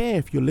don't care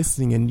if you're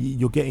listening and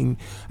you're getting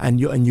and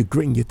you're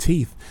gritting your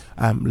teeth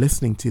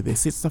listening to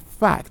this. It's a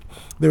fact.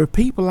 There are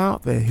people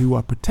out there who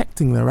are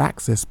protecting their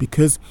access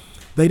because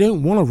they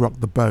don't want to rock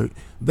the boat.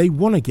 They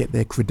want to get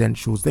their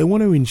credentials. They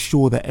want to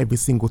ensure that every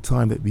single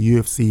time that the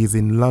UFC is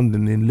in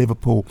London, in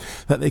Liverpool,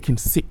 that they can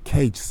sit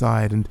cage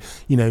side and,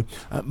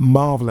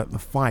 marvel at the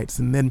fights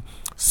and then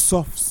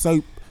soft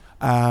soap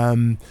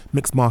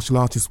mixed martial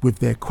artists with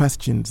their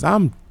questions.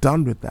 I'm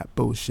done with that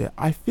bullshit.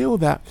 I feel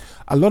that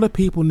a lot of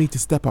people need to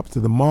step up to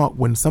the mark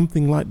when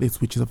something like this,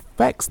 which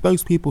affects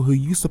those people who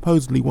you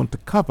supposedly want to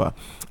cover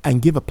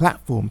and give a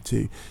platform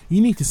to,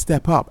 you need to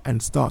step up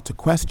and start to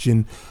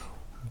question,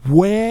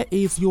 where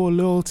is your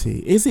loyalty?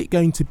 Is it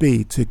going to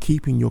be to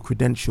keeping your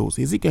credentials?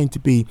 Is it going to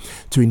be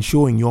to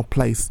ensuring your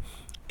place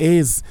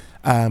is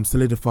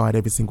solidified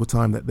every single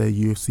time that the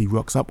UFC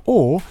rocks up,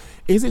 or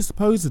is it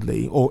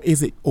supposedly, or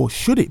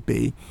should it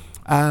be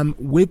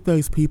with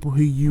those people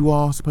who you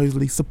are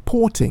supposedly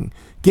supporting,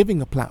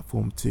 giving a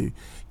platform to,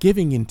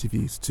 giving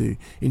interviews to,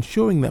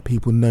 ensuring that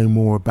people know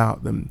more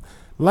about them?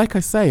 Like I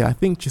say, I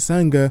think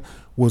Chisanga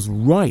was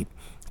right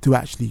to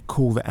actually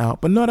call that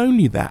out. But not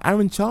only that,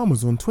 Aaron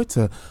Chalmers on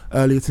Twitter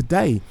earlier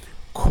today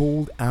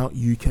called out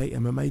UK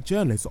MMA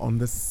journalists on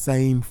the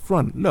same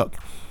front. Look,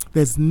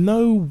 there's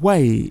no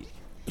way,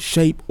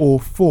 shape or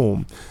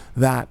form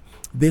that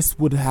this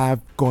would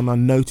have gone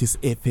unnoticed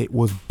if it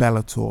was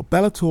Bellator.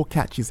 Bellator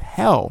catches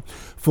hell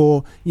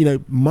for,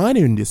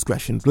 minor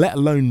indiscretions, let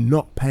alone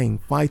not paying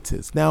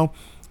fighters. Now,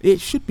 it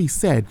should be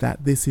said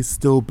that this is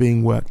still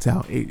being worked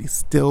out. It is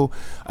still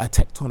a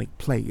tectonic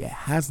plate. It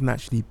hasn't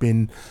actually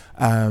been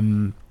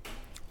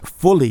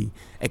fully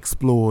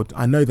explored.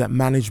 I know that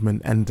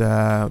management and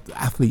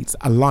athletes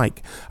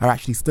alike are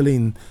actually still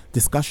in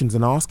discussions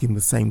and asking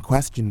the same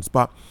questions.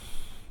 But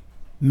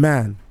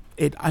man,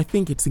 I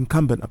think it's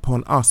incumbent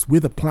upon us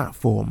with a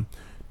platform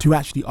to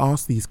actually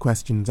ask these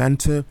questions and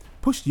to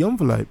push the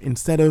envelope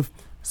instead of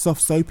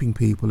soft-soaping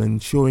people,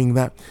 ensuring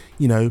that,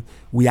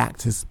 we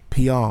act as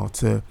PR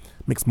to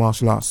mixed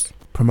martial arts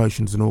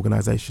promotions and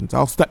organizations.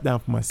 I'll step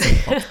down from my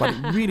soapbox, but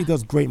it really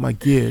does grate my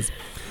gears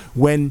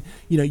when,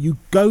 you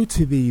go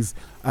to these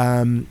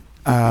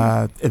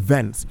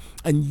events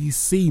and you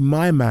see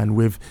my man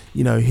with,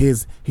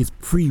 his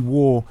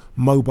pre-war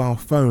mobile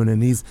phone,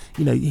 and he's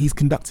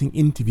conducting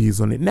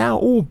interviews on it. Now,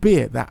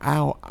 albeit that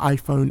our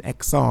iPhone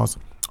XRs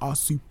are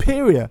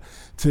superior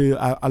to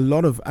a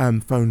lot of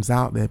phones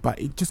out there, but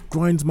it just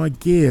grinds my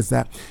gears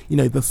that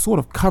the sort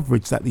of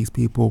coverage that these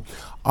people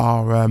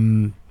are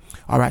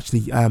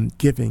actually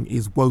giving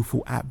is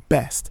woeful at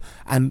best,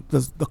 and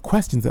the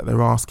questions that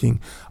they're asking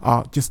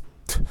are just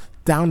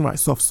downright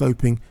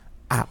soft-soaping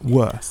at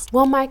worst.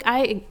 Well, Mike,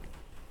 I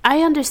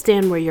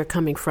understand where you're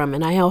coming from,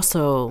 and I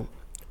also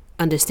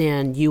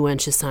understand you and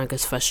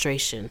Shasanka's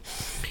frustration.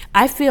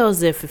 I feel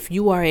as if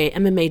you are a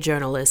MMA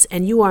journalist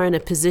and you are in a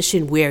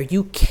position where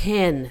you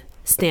can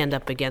stand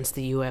up against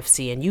the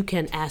UFC and you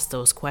can ask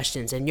those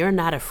questions, and you're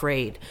not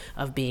afraid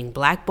of being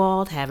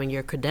blackballed, having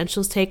your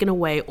credentials taken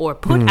away, or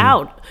put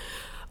out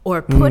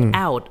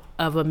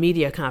of a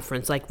media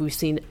conference, like we've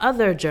seen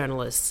other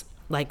journalists,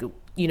 like,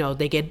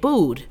 they get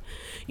booed.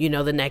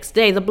 The next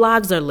day the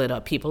blogs are lit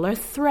up, people are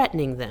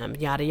threatening them,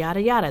 yada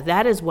yada yada.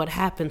 That is what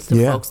happens to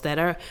folks that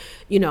are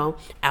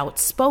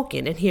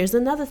outspoken. And here's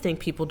another thing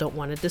people don't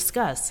want to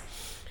discuss.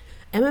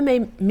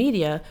 MMA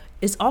media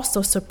is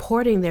also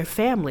supporting their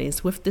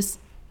families with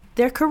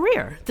their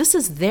career. This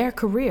is their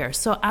career.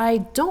 So I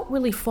don't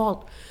really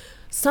fault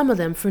some of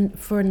them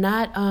for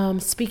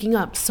not speaking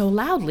up so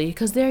loudly,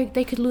 because they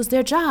could lose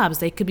their jobs.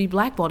 They could be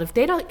blackballed. If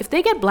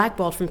they get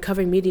blackballed from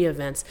covering media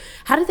events,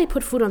 how do they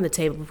put food on the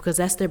table? Because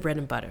that's their bread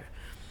and butter.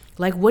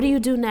 Like, what do you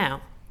do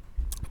now?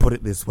 Put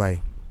it this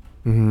way.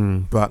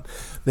 But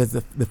there's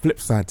the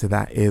flip side to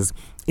that is,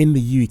 in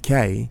the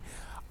UK,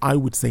 I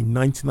would say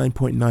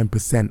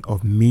 99.9%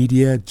 of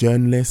media,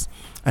 journalists,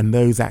 and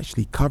those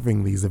actually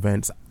covering these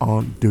events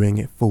aren't doing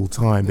it full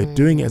time. They're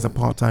doing it as a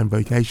part-time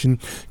vocation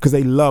because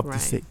they love to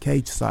sit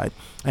cage side,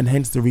 and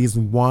hence the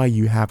reason why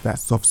you have that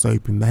soft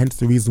soaping, hence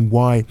the reason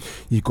why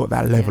you've got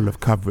that level of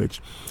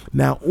coverage.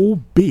 Now,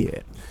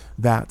 albeit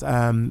that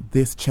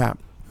this chap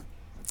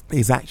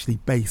is actually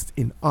based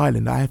in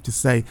Ireland, I have to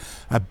say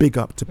a big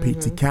up to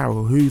Peter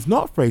Carroll, who's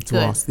not afraid to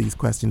ask these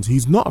questions,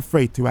 who's not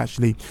afraid to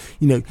actually,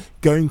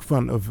 go in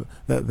front of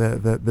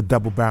the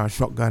double barrel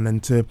shotgun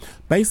and to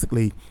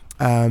basically,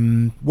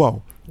 poke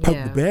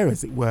the bear,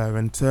 as it were,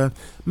 and to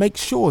make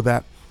sure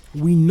that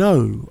we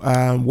know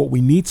what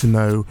we need to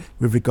know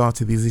with regard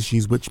to these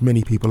issues, which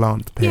many people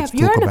aren't prepared to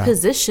talk about. If you're in a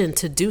position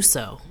to do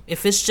so,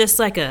 if it's just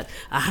like a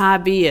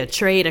hobby, a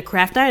trade, a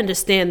craft, I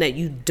understand that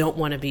you don't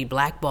want to be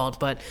blackballed,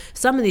 but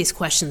some of these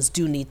questions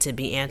do need to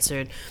be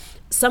answered.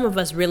 Some of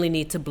us really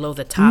need to blow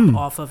the top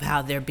off of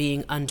how they're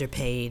being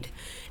underpaid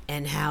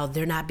and how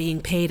they're not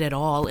being paid at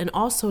all. And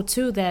also,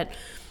 too, that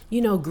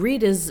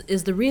greed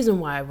is the reason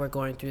why we're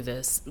going through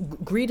this.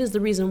 Greed is the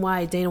reason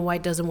why Dana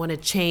White doesn't want to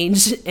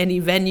change any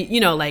venue,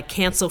 like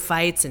cancel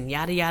fights and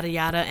yada, yada,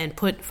 yada, and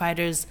put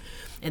fighters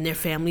and their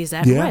families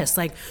at risk.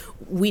 Like,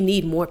 we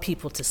need more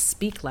people to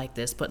speak like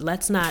this, but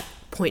let's not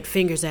point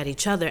fingers at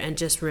each other, and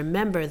just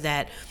remember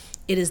that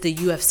it is the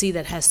UFC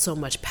that has so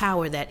much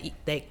power that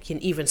they can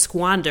even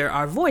squander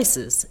our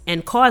voices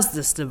and cause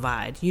this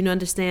divide. You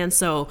understand?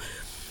 So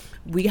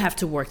we have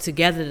to work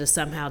together to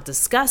somehow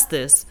discuss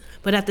this.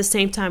 But at the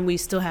same time, we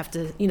still have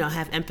to,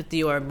 have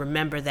empathy, or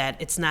remember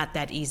that it's not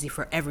that easy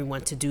for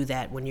everyone to do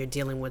that when you're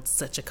dealing with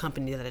such a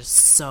company that is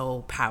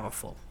so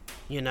powerful,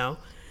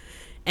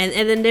 And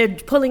then they're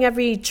pulling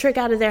every trick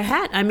out of their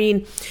hat. I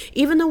mean,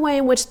 even the way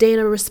in which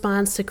Dana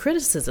responds to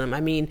criticism.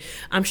 I mean,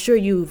 I'm sure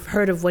you've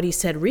heard of what he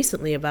said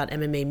recently about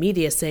MMA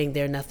media, saying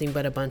they're nothing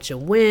but a bunch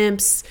of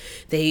wimps.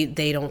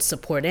 They don't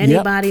support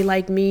anybody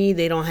like me.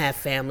 They don't have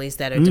families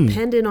that are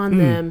dependent on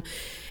them.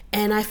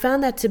 And I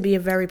found that to be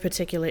a very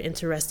particular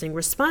interesting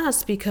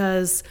response,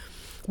 because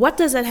what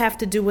does that have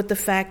to do with the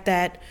fact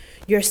that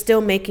you're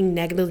still making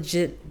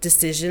negligent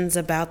decisions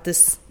about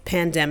this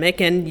pandemic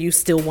and you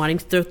still wanting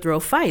to throw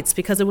fights?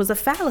 Because it was a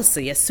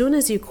fallacy. As soon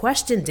as you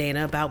question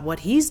Dana about what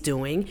he's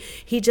doing,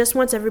 he just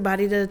wants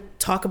everybody to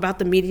talk about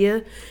the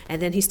media,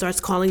 and then he starts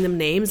calling them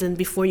names, and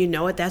before you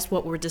know it, that's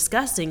what we're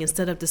discussing,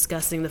 instead of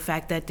discussing the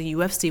fact that the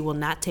UFC will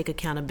not take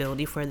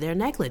accountability for their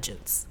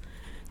negligence.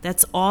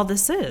 That's all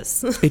this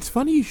is. It's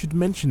funny you should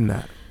mention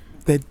that.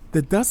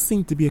 There does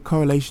seem to be a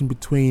correlation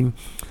between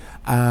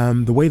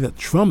the way that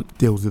Trump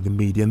deals with the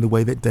media and the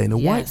way that Dana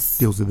White Yes.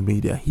 deals with the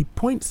media. He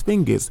points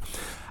fingers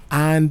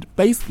and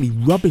basically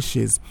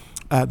rubbishes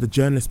the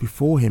journalists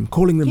before him,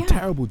 calling them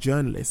terrible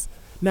journalists.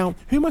 Now,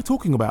 who am I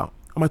talking about?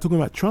 Am I talking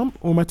about Trump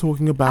or am I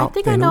talking about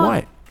Dana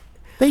White?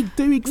 They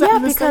do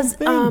exactly the same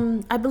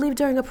thing. I believe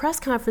during a press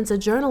conference, a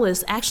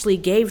journalist actually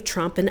gave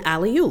Trump an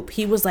alley-oop.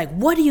 He was like,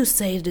 what do you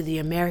say to the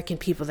American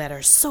people that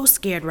are so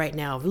scared right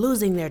now of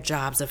losing their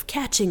jobs, of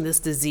catching this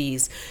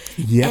disease?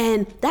 Yep.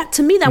 And that,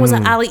 to me, that was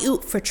an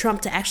alley-oop for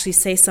Trump to actually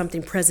say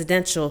something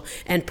presidential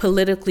and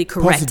politically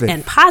correct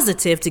and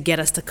positive to get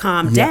us to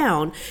calm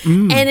down.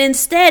 And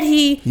instead,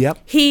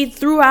 he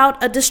threw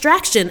out a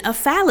distraction, a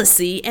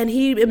fallacy, and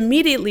he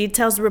immediately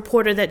tells the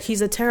reporter that he's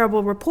a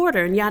terrible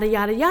reporter and yada,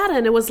 yada, yada.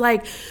 And it was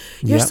like,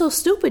 you're so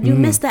stupid. You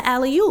missed the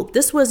alley-oop.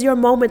 This was your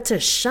moment to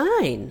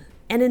shine.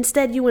 And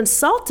instead you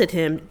insulted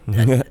him.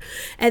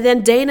 And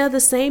then Dana,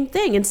 the same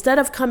thing. Instead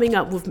of coming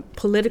up with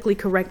politically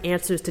correct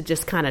answers to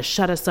just kind of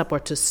shut us up or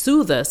to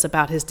soothe us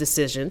about his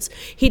decisions,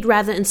 he'd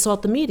rather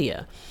insult the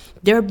media.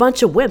 They're a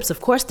bunch of wimps. Of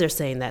course they're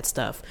saying that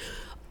stuff.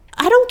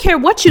 I don't care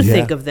what you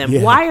think of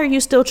them. Why are you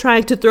still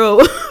trying to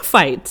throw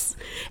fights?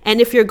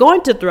 And if you're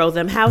going to throw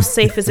them, how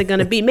safe is it going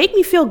to be? Make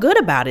me feel good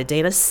about it,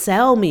 Dana.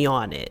 Sell me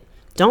on it.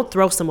 Don't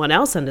throw someone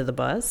else under the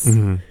bus.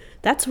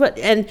 That's what,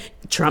 and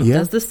Trump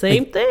does the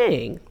same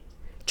thing.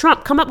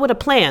 Trump, come up with a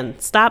plan.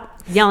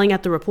 Stop yelling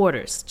at the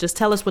reporters. Just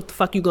tell us what the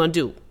fuck you gonna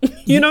do.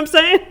 You know what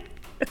I'm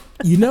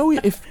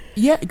saying?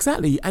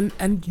 Exactly.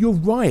 And you're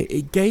right.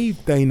 It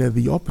gave Dana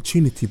the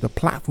opportunity, the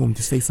platform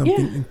to say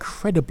something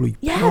incredibly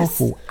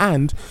powerful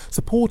and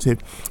supportive.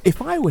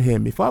 If I were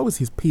him, if I was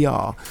his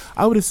PR,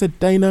 I would have said,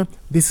 Dana,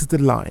 this is the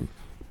line.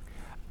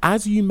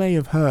 As you may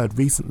have heard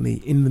recently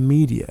in the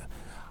media,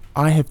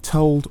 I have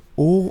told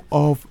all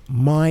of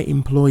my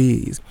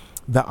employees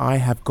that I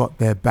have got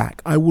their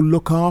back. I will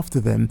look after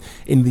them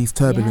in these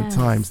turbulent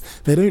times.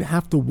 They don't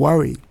have to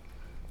worry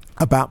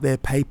about their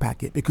pay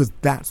packet because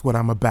that's what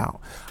I'm about.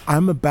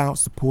 I'm about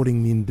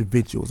supporting the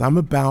individuals. I'm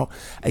about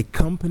a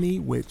company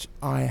which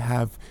I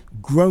have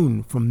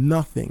grown from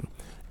nothing,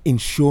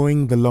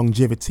 ensuring the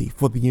longevity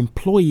for the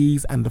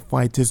employees and the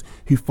fighters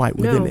who fight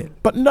within it.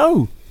 But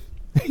no.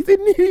 He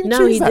didn't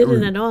choose that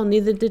route. At all.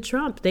 Neither did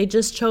Trump. They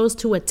just chose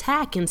to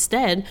attack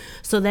instead,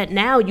 so that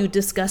now you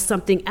discuss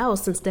something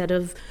else instead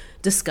of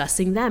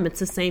discussing them. It's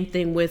the same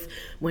thing with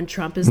when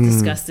Trump is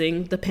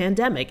discussing the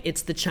pandemic.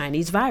 It's the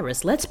Chinese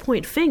virus. Let's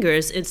point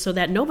fingers so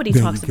that nobody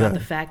talks about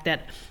the fact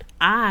that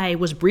I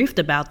was briefed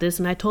about this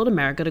and I told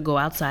America to go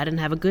outside and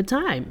have a good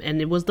time, and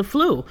it was the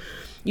flu.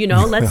 You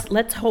know,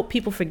 let's hope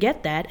people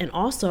forget that. And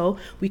also,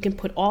 we can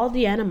put all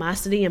the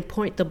animosity and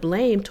point the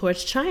blame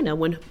towards China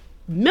when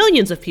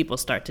millions of people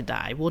start to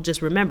die. We'll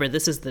just remember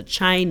this is the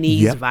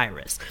Chinese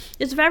virus.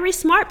 It's very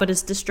smart, but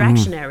it's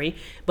distractionary.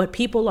 But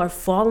people are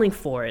falling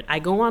for it. I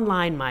go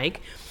online,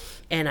 Mike,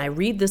 and I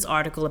read this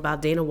article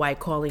about Dana White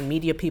calling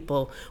media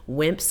people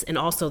wimps, and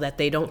also that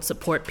they don't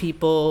support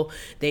people.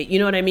 They, you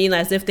know what I mean?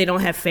 As if they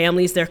don't have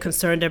families they're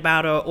concerned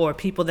about, or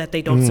people that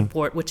they don't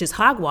support, which is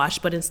hogwash.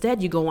 But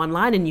instead, you go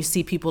online and you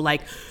see people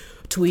like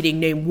tweeting,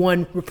 name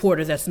one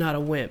reporter that's not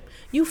a wimp.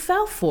 You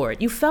fell for it.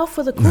 You fell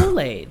for the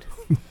Kool-Aid.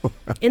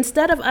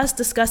 Instead of us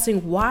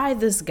discussing why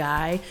this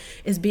guy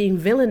is being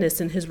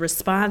villainous in his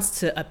response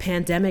to a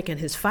pandemic and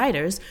his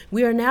fighters,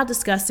 we are now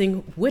discussing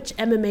which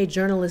MMA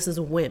journalist is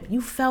a wimp.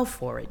 You fell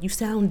for it. You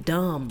sound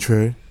dumb.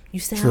 True. You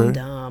sound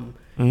dumb.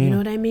 You know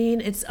what I mean?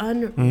 It's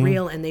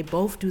unreal, and they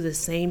both do the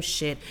same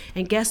shit.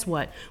 And guess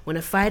what? When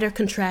a fighter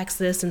contracts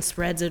this and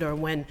spreads it, or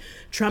when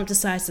Trump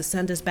decides to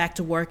send us back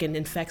to work and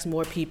infects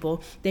more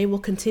people, they will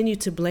continue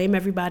to blame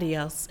everybody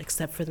else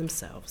except for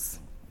themselves.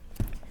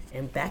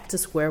 And back to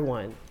square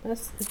one.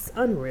 It's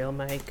unreal,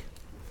 Mike.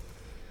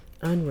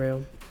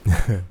 Unreal.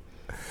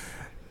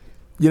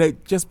 You know,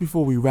 just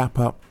before we wrap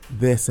up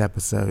this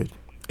episode,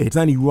 it's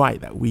only right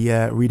that we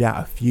read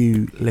out a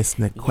few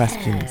listener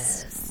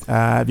questions.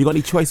 Have you got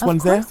any choice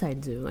ones there? Of course I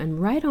do.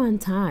 And right on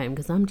time,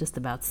 because I'm just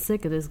about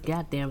sick of this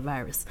goddamn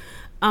virus.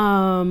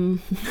 I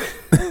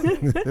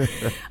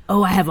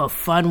have a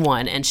fun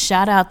one. And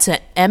shout out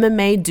to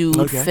MMA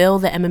Dude, Phil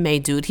the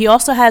MMA Dude. He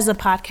also has a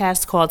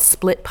podcast called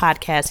Split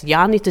Podcast.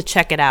 Y'all need to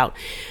check it out.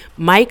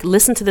 Mike,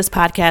 listen to this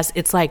podcast.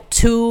 It's like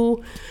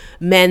two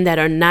men that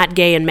are not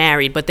gay and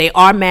married, but they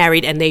are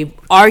married, and they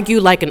argue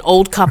like an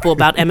old couple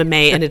about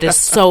MMA, and it is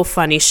so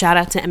funny. Shout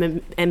out to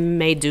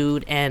MMA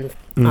Dude and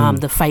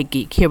the Fight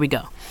Geek. Here we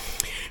go.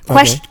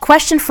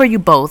 Question for you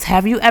both.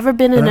 Have you ever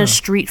been in a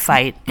street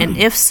fight? And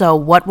if so,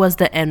 what was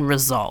the end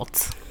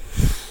result?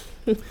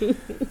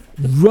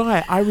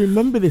 Right. I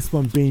remember this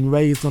one being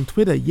raised on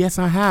Twitter. Yes,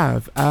 I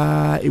have.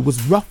 It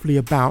was roughly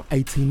about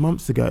 18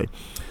 months ago.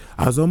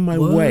 I was on my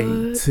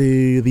way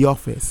to the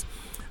office,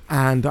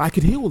 and I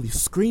could hear all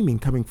this screaming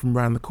coming from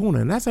around the corner.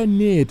 And as I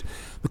neared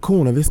the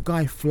corner, this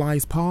guy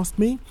flies past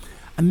me,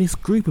 and this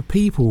group of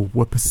people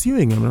were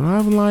pursuing him. And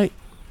I'm like,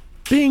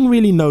 being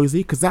really nosy,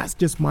 because that's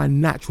just my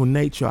natural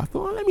nature, I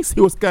thought, let me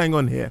see what's going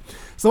on here.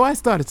 So I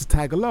started to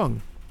tag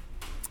along.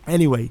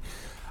 Anyway,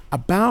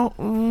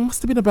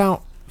 must have been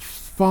about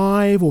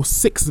 5 or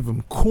 6 of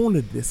them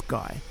cornered this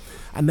guy,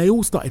 and they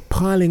all started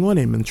piling on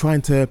him and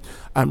trying to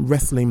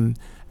wrestle him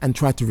and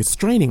try to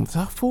restrain him.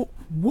 So I thought,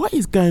 what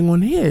is going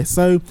on here?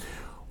 So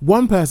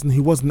one person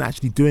who wasn't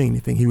actually doing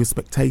anything, he was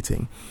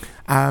spectating,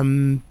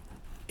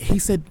 he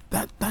said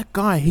that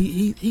guy,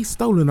 he's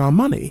stolen our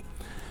money.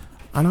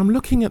 And I'm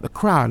looking at the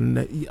crowd,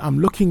 and I'm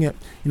looking at,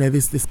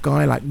 this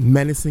guy like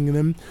menacing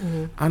them.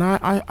 Mm-hmm. And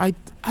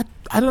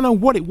I don't know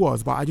what it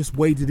was, but I just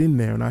waded in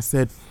there and I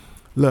said,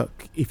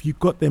 look, if you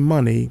got their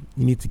money,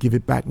 you need to give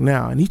it back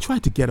now. And he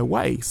tried to get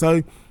away.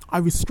 So I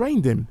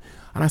restrained him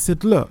and I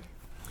said, look,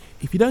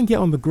 if you don't get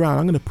on the ground,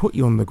 I'm going to put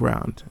you on the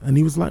ground. And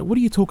he was like, what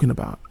are you talking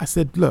about? I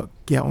said, look,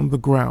 get on the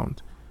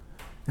ground.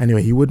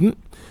 Anyway, he wouldn't.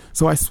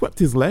 So I swept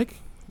his leg,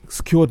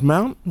 secured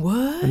mount.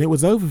 What? And it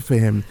was over for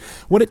him.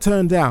 What it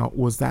turned out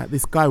was that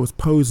this guy was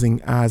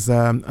posing as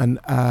an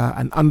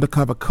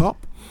undercover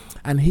cop.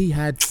 And he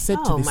had said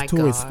to this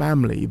tourist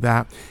family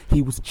that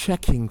he was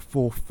checking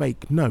for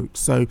fake notes.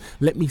 So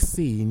let me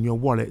see in your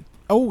wallet.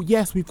 Oh,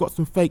 yes, we've got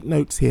some fake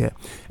notes here.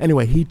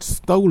 Anyway, he'd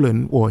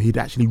stolen, or he'd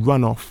actually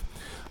run off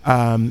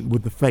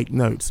with the fake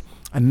notes.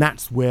 And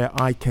that's where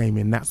I came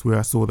in. That's where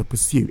I saw the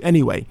pursuit.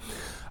 Anyway,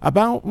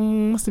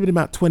 must have been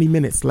about 20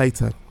 minutes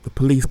later, the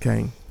police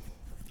came.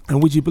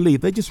 And would you believe,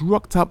 they just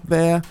rocked up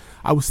there.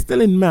 I was still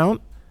in mount.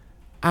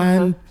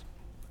 And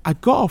I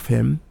got off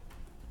him.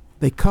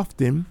 They cuffed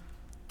him.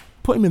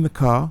 Put him in the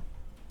car,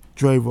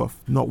 drove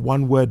off. Not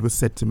one word was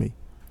said to me.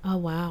 Oh,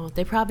 wow.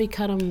 They probably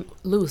cut him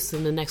loose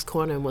in the next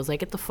corner and was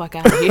like, get the fuck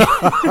out of here.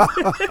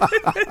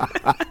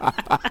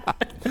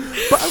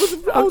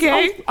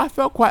 But I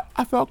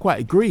felt quite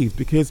aggrieved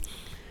because,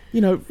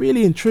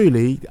 really and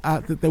truly,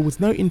 there was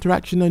no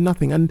interaction, no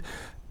nothing. And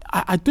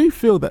I do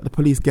feel that the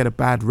police get a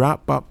bad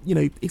rap, but,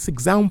 it's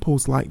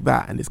examples like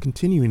that and it's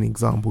continuing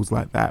examples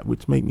like that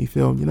which make me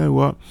feel, you know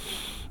what,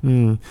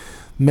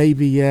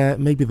 maybe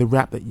the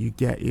rap that you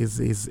get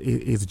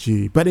is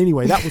due. But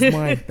anyway,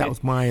 that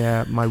was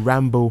my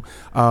ramble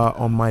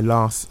on my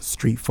last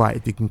street fight,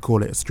 if you can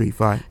call it a street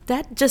fight.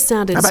 That just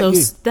sounded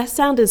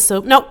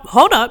no,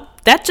 hold up.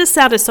 That just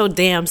sounded so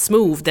damn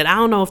smooth that I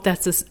don't know if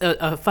that's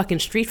a fucking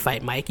street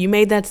fight, Mike. You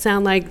made that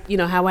sound like,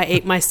 how I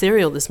ate my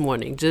cereal this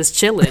morning, just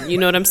chilling. You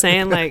know what I'm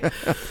saying? Like,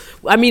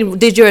 I mean,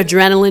 did your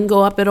adrenaline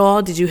go up at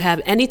all? Did you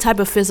have any type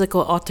of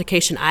physical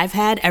altercation? I've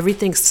had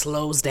everything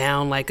slows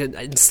down like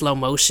in slow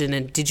motion.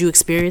 And did you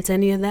experience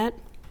any of that?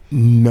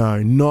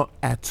 No, not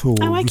at all.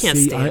 Oh, I can't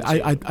stand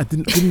you. I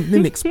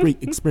didn't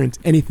experience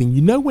anything.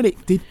 You know when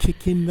it did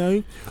kick in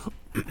though?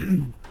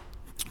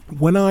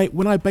 When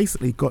I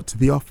basically got to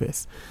the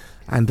office,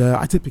 and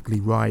I typically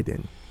ride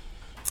in,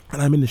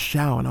 and I'm in the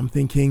shower and I'm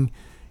thinking,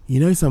 you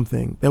know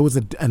something, there was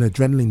an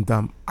adrenaline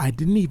dump. I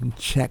didn't even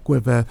check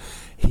whether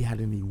he had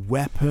any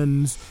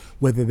weapons,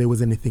 whether there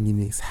was anything in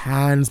his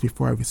hands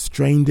before I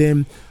restrained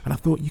him. And I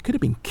thought, you could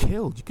have been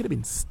killed. You could have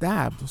been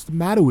stabbed. What's the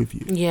matter with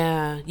you?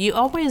 Yeah, you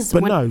always...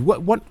 But no,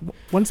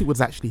 once it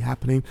was actually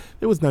happening,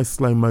 there was no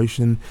slow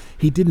motion.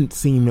 He didn't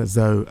seem as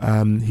though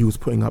he was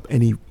putting up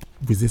any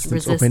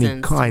resistance of any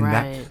kind,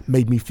 right, that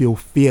made me feel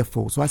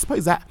fearful. So I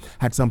suppose that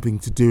had something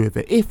to do with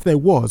it. If there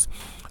was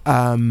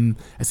a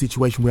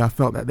situation where I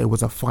felt that there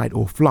was a fight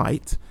or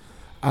flight,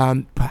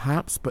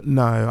 perhaps, but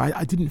no,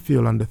 I didn't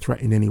feel under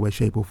threat in any way,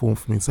 shape or form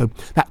for me. So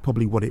that's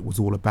probably what it was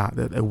all about,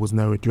 that there was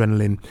no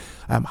adrenaline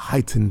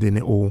heightened in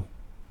it all.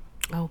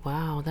 Oh,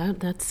 wow.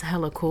 That's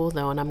hella cool,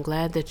 though. And I'm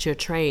glad that you're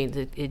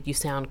trained. You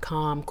sound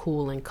calm,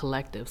 cool, and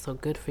collective. So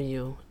good for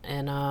you.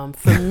 And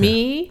for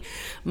me,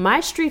 my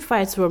street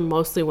fights were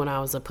mostly when I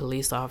was a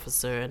police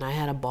officer. And I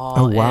had a ball.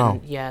 Oh, wow.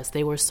 And yes,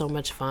 they were so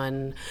much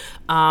fun.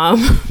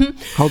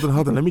 Hold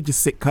on. Let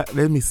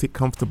me sit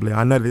comfortably.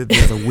 I know that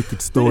there's a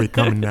wicked story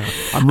coming now.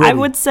 I'm ready. I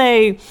would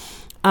say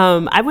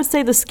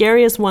the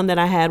scariest one that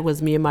I had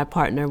was me and my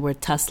partner were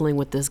tussling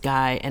with this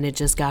guy. And it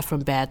just got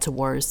from bad to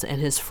worse.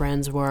 And his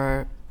friends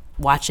were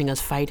watching us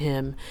fight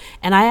him,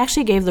 and I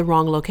actually gave the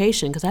wrong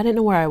location because I didn't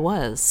know where I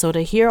was. So to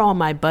hear all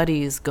my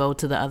buddies go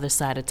to the other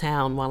side of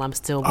town while I'm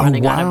still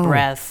running out of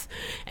breath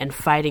and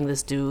fighting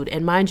this dude,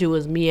 and mind you, it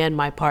was me and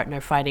my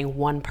partner fighting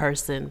one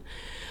person.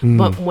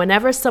 But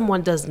whenever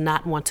someone does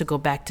not want to go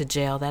back to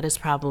jail, that is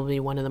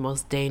probably one of the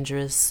most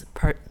dangerous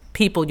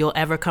people you'll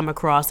ever come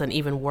across, and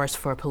even worse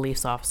for a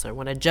police officer.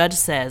 When a judge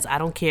says, I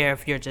don't care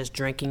if you're just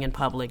drinking in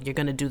public, you're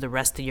going to do the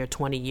rest of your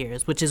 20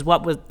 years, which is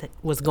what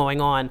was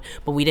going on,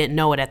 but we didn't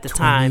know it at the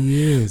time.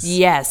 Years.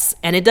 Yes,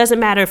 and it doesn't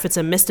matter if it's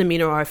a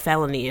misdemeanor or a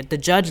felony. The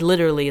judge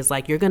literally is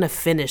like, you're going to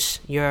finish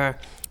your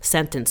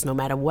sentence no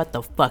matter what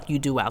the fuck you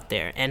do out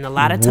there. And a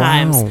lot of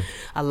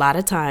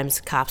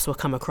times cops will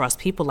come across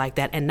people like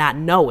that and not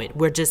know it.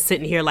 We're just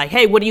sitting here like,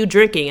 hey, what are you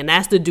drinking? And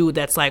that's the dude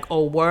that's like,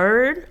 oh,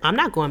 word, I'm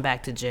not going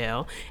back to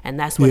jail. And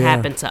that's what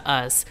happened to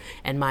us.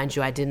 And mind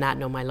you, I did not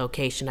know my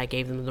location. I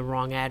gave them the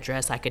wrong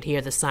address. I could hear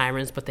the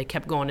sirens, but they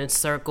kept going in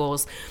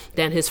circles.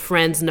 Then his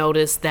friends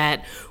noticed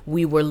that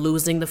we were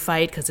losing the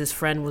fight because his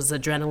friend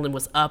adrenaline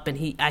was up, and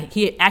he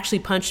actually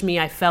punched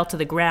me. I fell to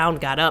the ground,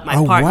 got up. My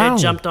partner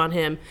jumped on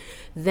him.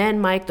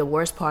 Then, Mike, the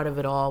worst part of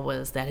it all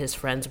was that his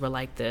friends were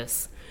like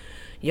this.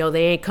 Yo,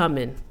 they ain't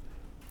coming.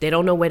 They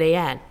don't know where they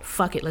at.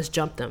 Fuck it, let's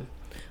jump them.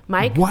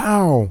 Mike?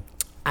 Wow.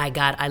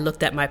 I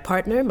looked at my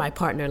partner. My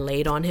partner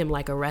laid on him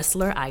like a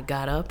wrestler. I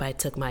got up. I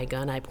took my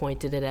gun. I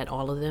pointed it at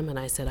all of them. And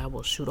I said, I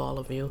will shoot all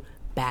of you.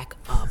 Back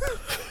up.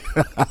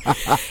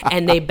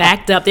 And they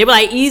backed up. They were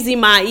like, easy,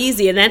 ma,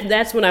 easy. And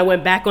that's when I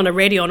went back on the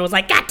radio and was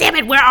like, God damn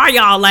it, where are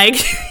y'all? Like,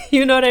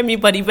 you know what I mean?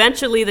 But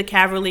eventually the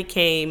cavalry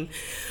came.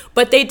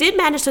 But they did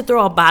manage to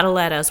throw a bottle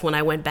at us when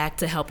I went back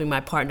to helping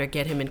my partner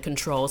get him in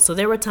control. So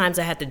there were times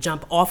I had to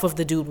jump off of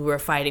the dude we were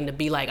fighting to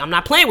be like, I'm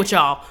not playing with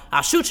y'all.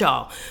 I'll shoot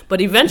y'all.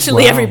 But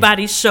eventually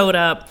everybody showed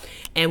up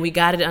and we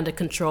got it under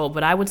control.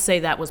 But I would say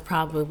that was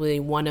probably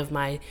one of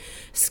my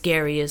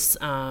scariest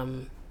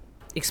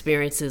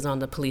experiences on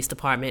the police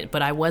department.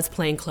 But I was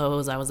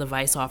plainclothes. I was a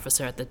vice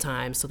officer at the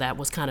time, so that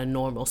was kind of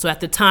normal. So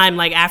at the time,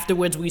 like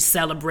afterwards, we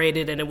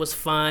celebrated and it was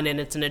fun and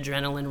it's an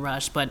adrenaline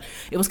rush. But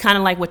it was kind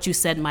of like what you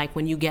said, Mike.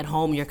 When you get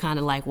home, you're kind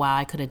of like, wow,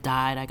 I could have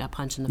died. I got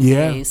punched in the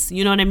face.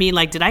 You know what I mean?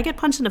 Like, did I get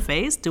punched in the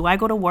face? Do I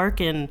go to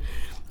work and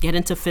get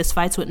into fist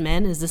fights with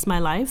men? Is this my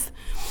life?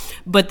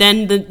 But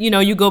then,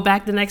 you go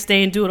back the next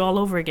day and do it all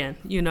over again,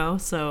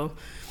 So,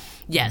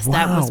 yes,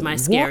 that was my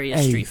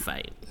scariest street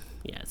fight.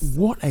 Yes.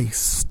 What a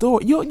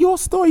story. Your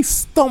story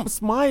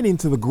stomps mine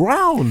into the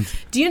ground.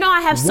 Do you know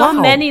I have so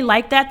many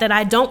like that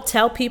I don't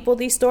tell people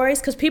these stories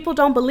because people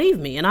don't believe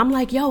me. And I'm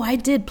like, yo, I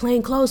did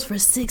plainclothes for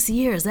 6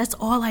 years. That's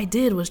all I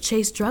did was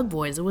chase drug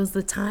boys. It was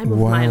the time of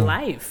my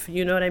life.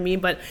 You know what I mean?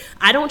 But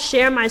I don't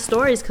share my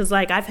stories because,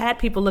 like, I've had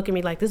people look at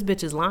me like, this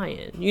bitch is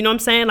lying. You know what I'm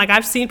saying? Like,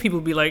 I've seen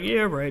people be like,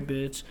 yeah, right,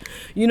 bitch.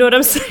 You know what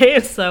I'm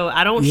saying? So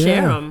I don't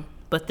share them.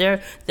 But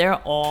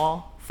they're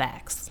all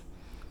facts.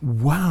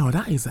 Wow,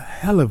 that is a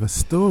hell of a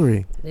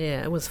story.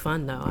 Yeah, it was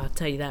fun, though. I'll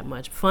tell you that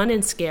much. Fun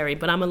and scary,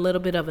 but I'm a little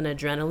bit of an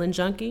adrenaline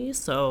junkie,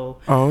 so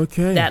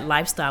that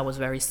lifestyle was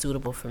very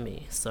suitable for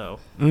me. So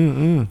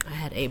I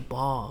had a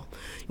ball.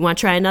 You want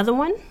to try another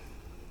one?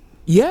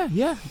 Yeah.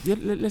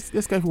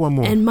 Let's go for one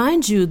more. And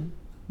mind you,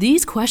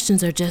 these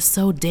questions are just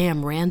so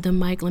damn random,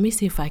 Mike. Let me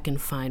see if I can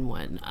find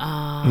one.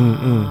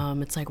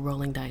 It's like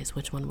rolling dice.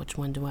 Which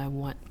one do I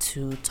want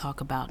to talk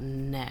about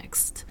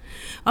next?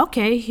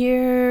 Okay,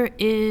 here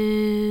is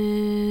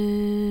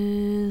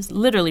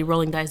literally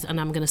rolling dice,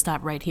 and I'm going to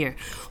stop right here.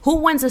 Who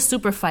wins a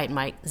super fight,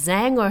 Mike?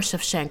 Zhang or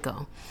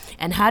Shevchenko?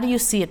 And how do you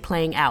see it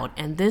playing out?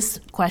 And this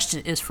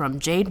question is from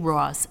Jade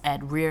Ross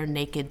at Rear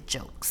Naked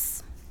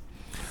Jokes.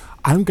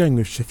 I'm going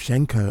with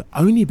Shevchenko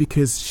only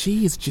because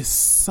she is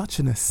just such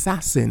an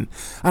assassin.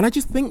 And I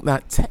just think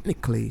that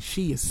technically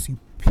she is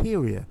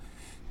superior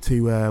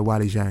to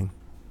Weili Zhang.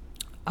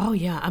 Oh,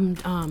 yeah.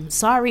 I'm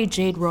sorry,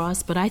 Jade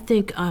Ross, but I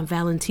think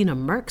Valentina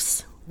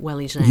murks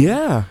Weili Zhang.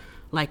 Yeah.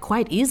 Like,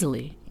 quite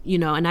easily.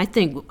 And I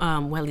think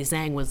Weili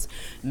Zhang was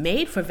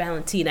made for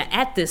Valentina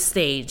at this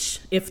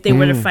stage. If they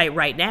were to fight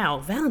right now,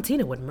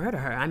 Valentina would murder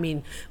her. I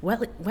mean,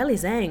 Weili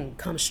Zhang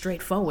comes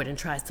straight forward and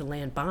tries to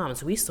land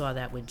bombs. We saw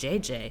that with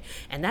JJ.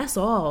 And that's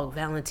all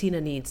Valentina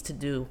needs to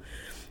do.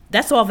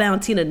 That's all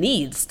Valentina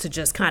needs to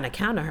just kind of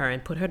counter her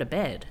and put her to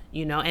bed,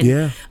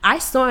 And I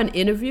saw an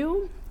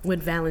interview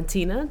with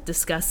Valentina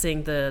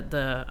discussing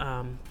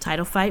the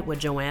title fight with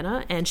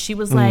Joanna, and she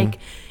was like,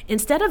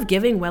 instead of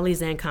giving Weili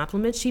Zhang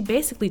compliments, she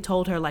basically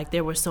told her like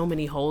there were so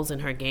many holes in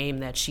her game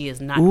that she is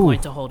not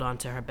going to hold on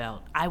to her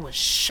belt. I was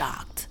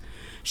shocked.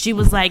 She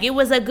was like, it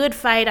was a good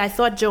fight. I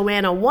thought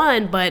Joanna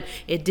won, but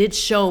it did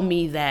show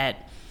me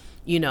that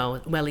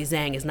Weili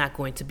Zhang is not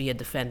going to be a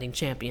defending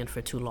champion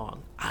for too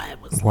long. I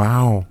was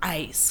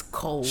ice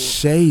cold.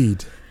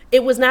 Shade.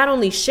 It was not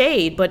only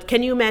shade, but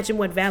can you imagine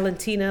what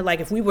Valentina,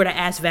 like if we were to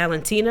ask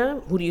Valentina,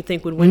 who do you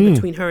think would win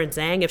between her and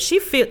Zhang? If she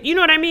feel, you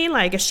know what I mean?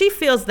 Like if she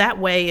feels that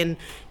way in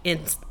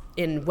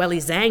Weili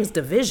Zhang's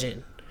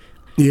division,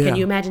 can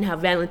you imagine how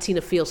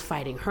Valentina feels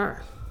fighting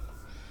her?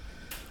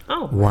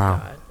 Oh my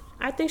God.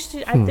 I think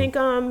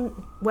Weili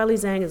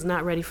Zhang is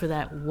not ready for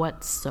that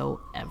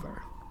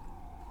whatsoever.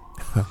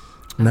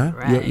 No,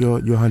 right. You're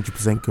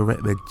 100%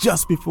 correct there.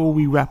 Just before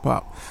we wrap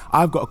up,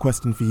 I've got a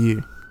question for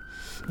you.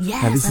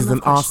 Yes, now, this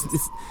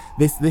is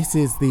this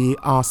is the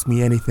Ask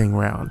Me Anything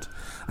round.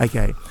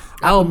 Okay.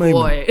 Oh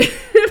boy.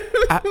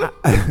 at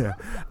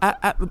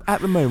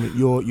the moment,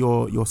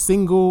 you're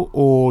single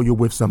or you're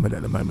with somebody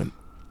at the moment?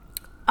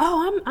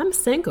 Oh, I'm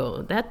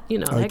single. That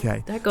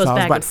okay. that goes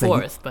back and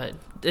forth, but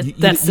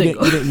that's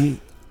single. You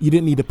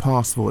didn't need a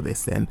pass for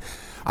this then.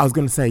 I was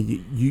going to say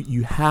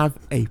you have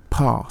a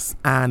pass,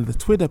 and the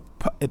Twitter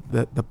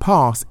the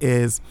pass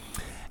is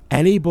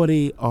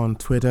anybody on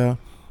Twitter,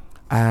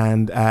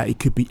 and it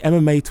could be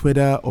MMA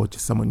Twitter or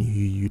just someone who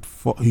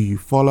you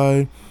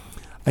follow.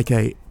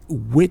 Okay,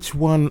 which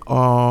one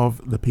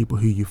of the people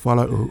who you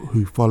follow or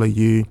who follow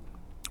you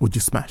would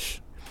you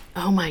smash?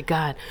 Oh my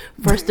God.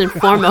 First and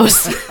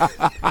foremost,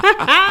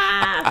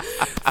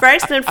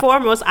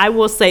 I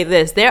will say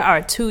this. There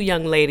are 2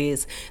 young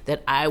ladies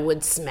that I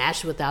would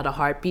smash without a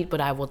heartbeat, but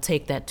I will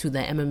take that to the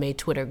MMA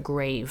Twitter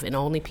grave. And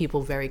only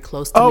people very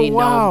close to me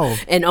know.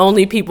 And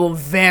only people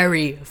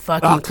very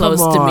fucking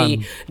close to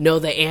me know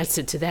the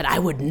answer to that. I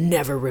would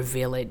never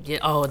reveal it.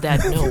 Oh,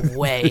 that no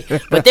way.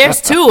 But there's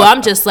 2.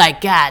 I'm just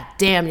like, God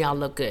damn, y'all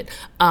look good.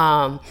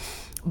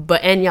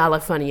 And y'all are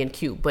funny and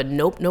cute. But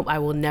nope, I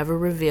will never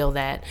reveal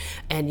that.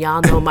 And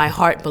y'all know my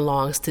heart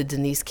belongs to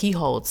Denise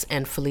Keyholtz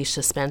and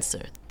Felicia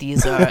Spencer.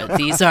 These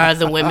are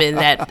the women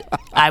that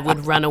I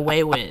would run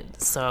away with.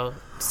 So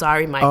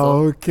sorry,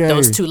 Michael. Okay.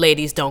 Those 2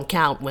 ladies don't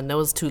count when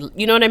those 2,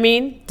 you know what I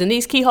mean?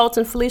 Denise Keyholtz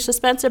and Felicia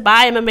Spencer.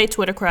 Bye, MMA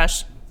Twitter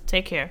crush.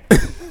 Take care.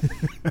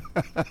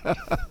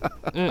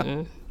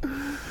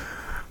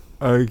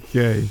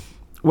 Okay.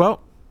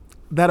 Well,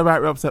 that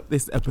about wraps up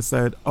this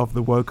episode of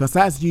The Wokers.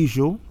 As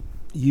usual,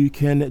 you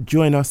can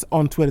join us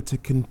on Twitter to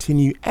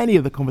continue any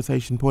of the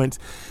conversation points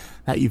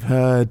that you've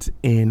heard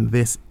in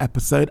this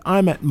episode.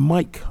 I'm at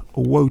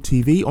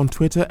MikeWoTV on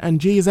Twitter, and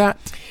G is at...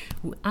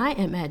 I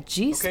am at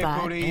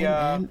G-Spot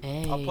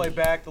MMA. I'll play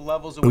back the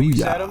levels of where you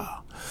set them.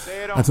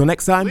 Until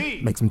next time,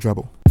 make some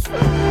trouble.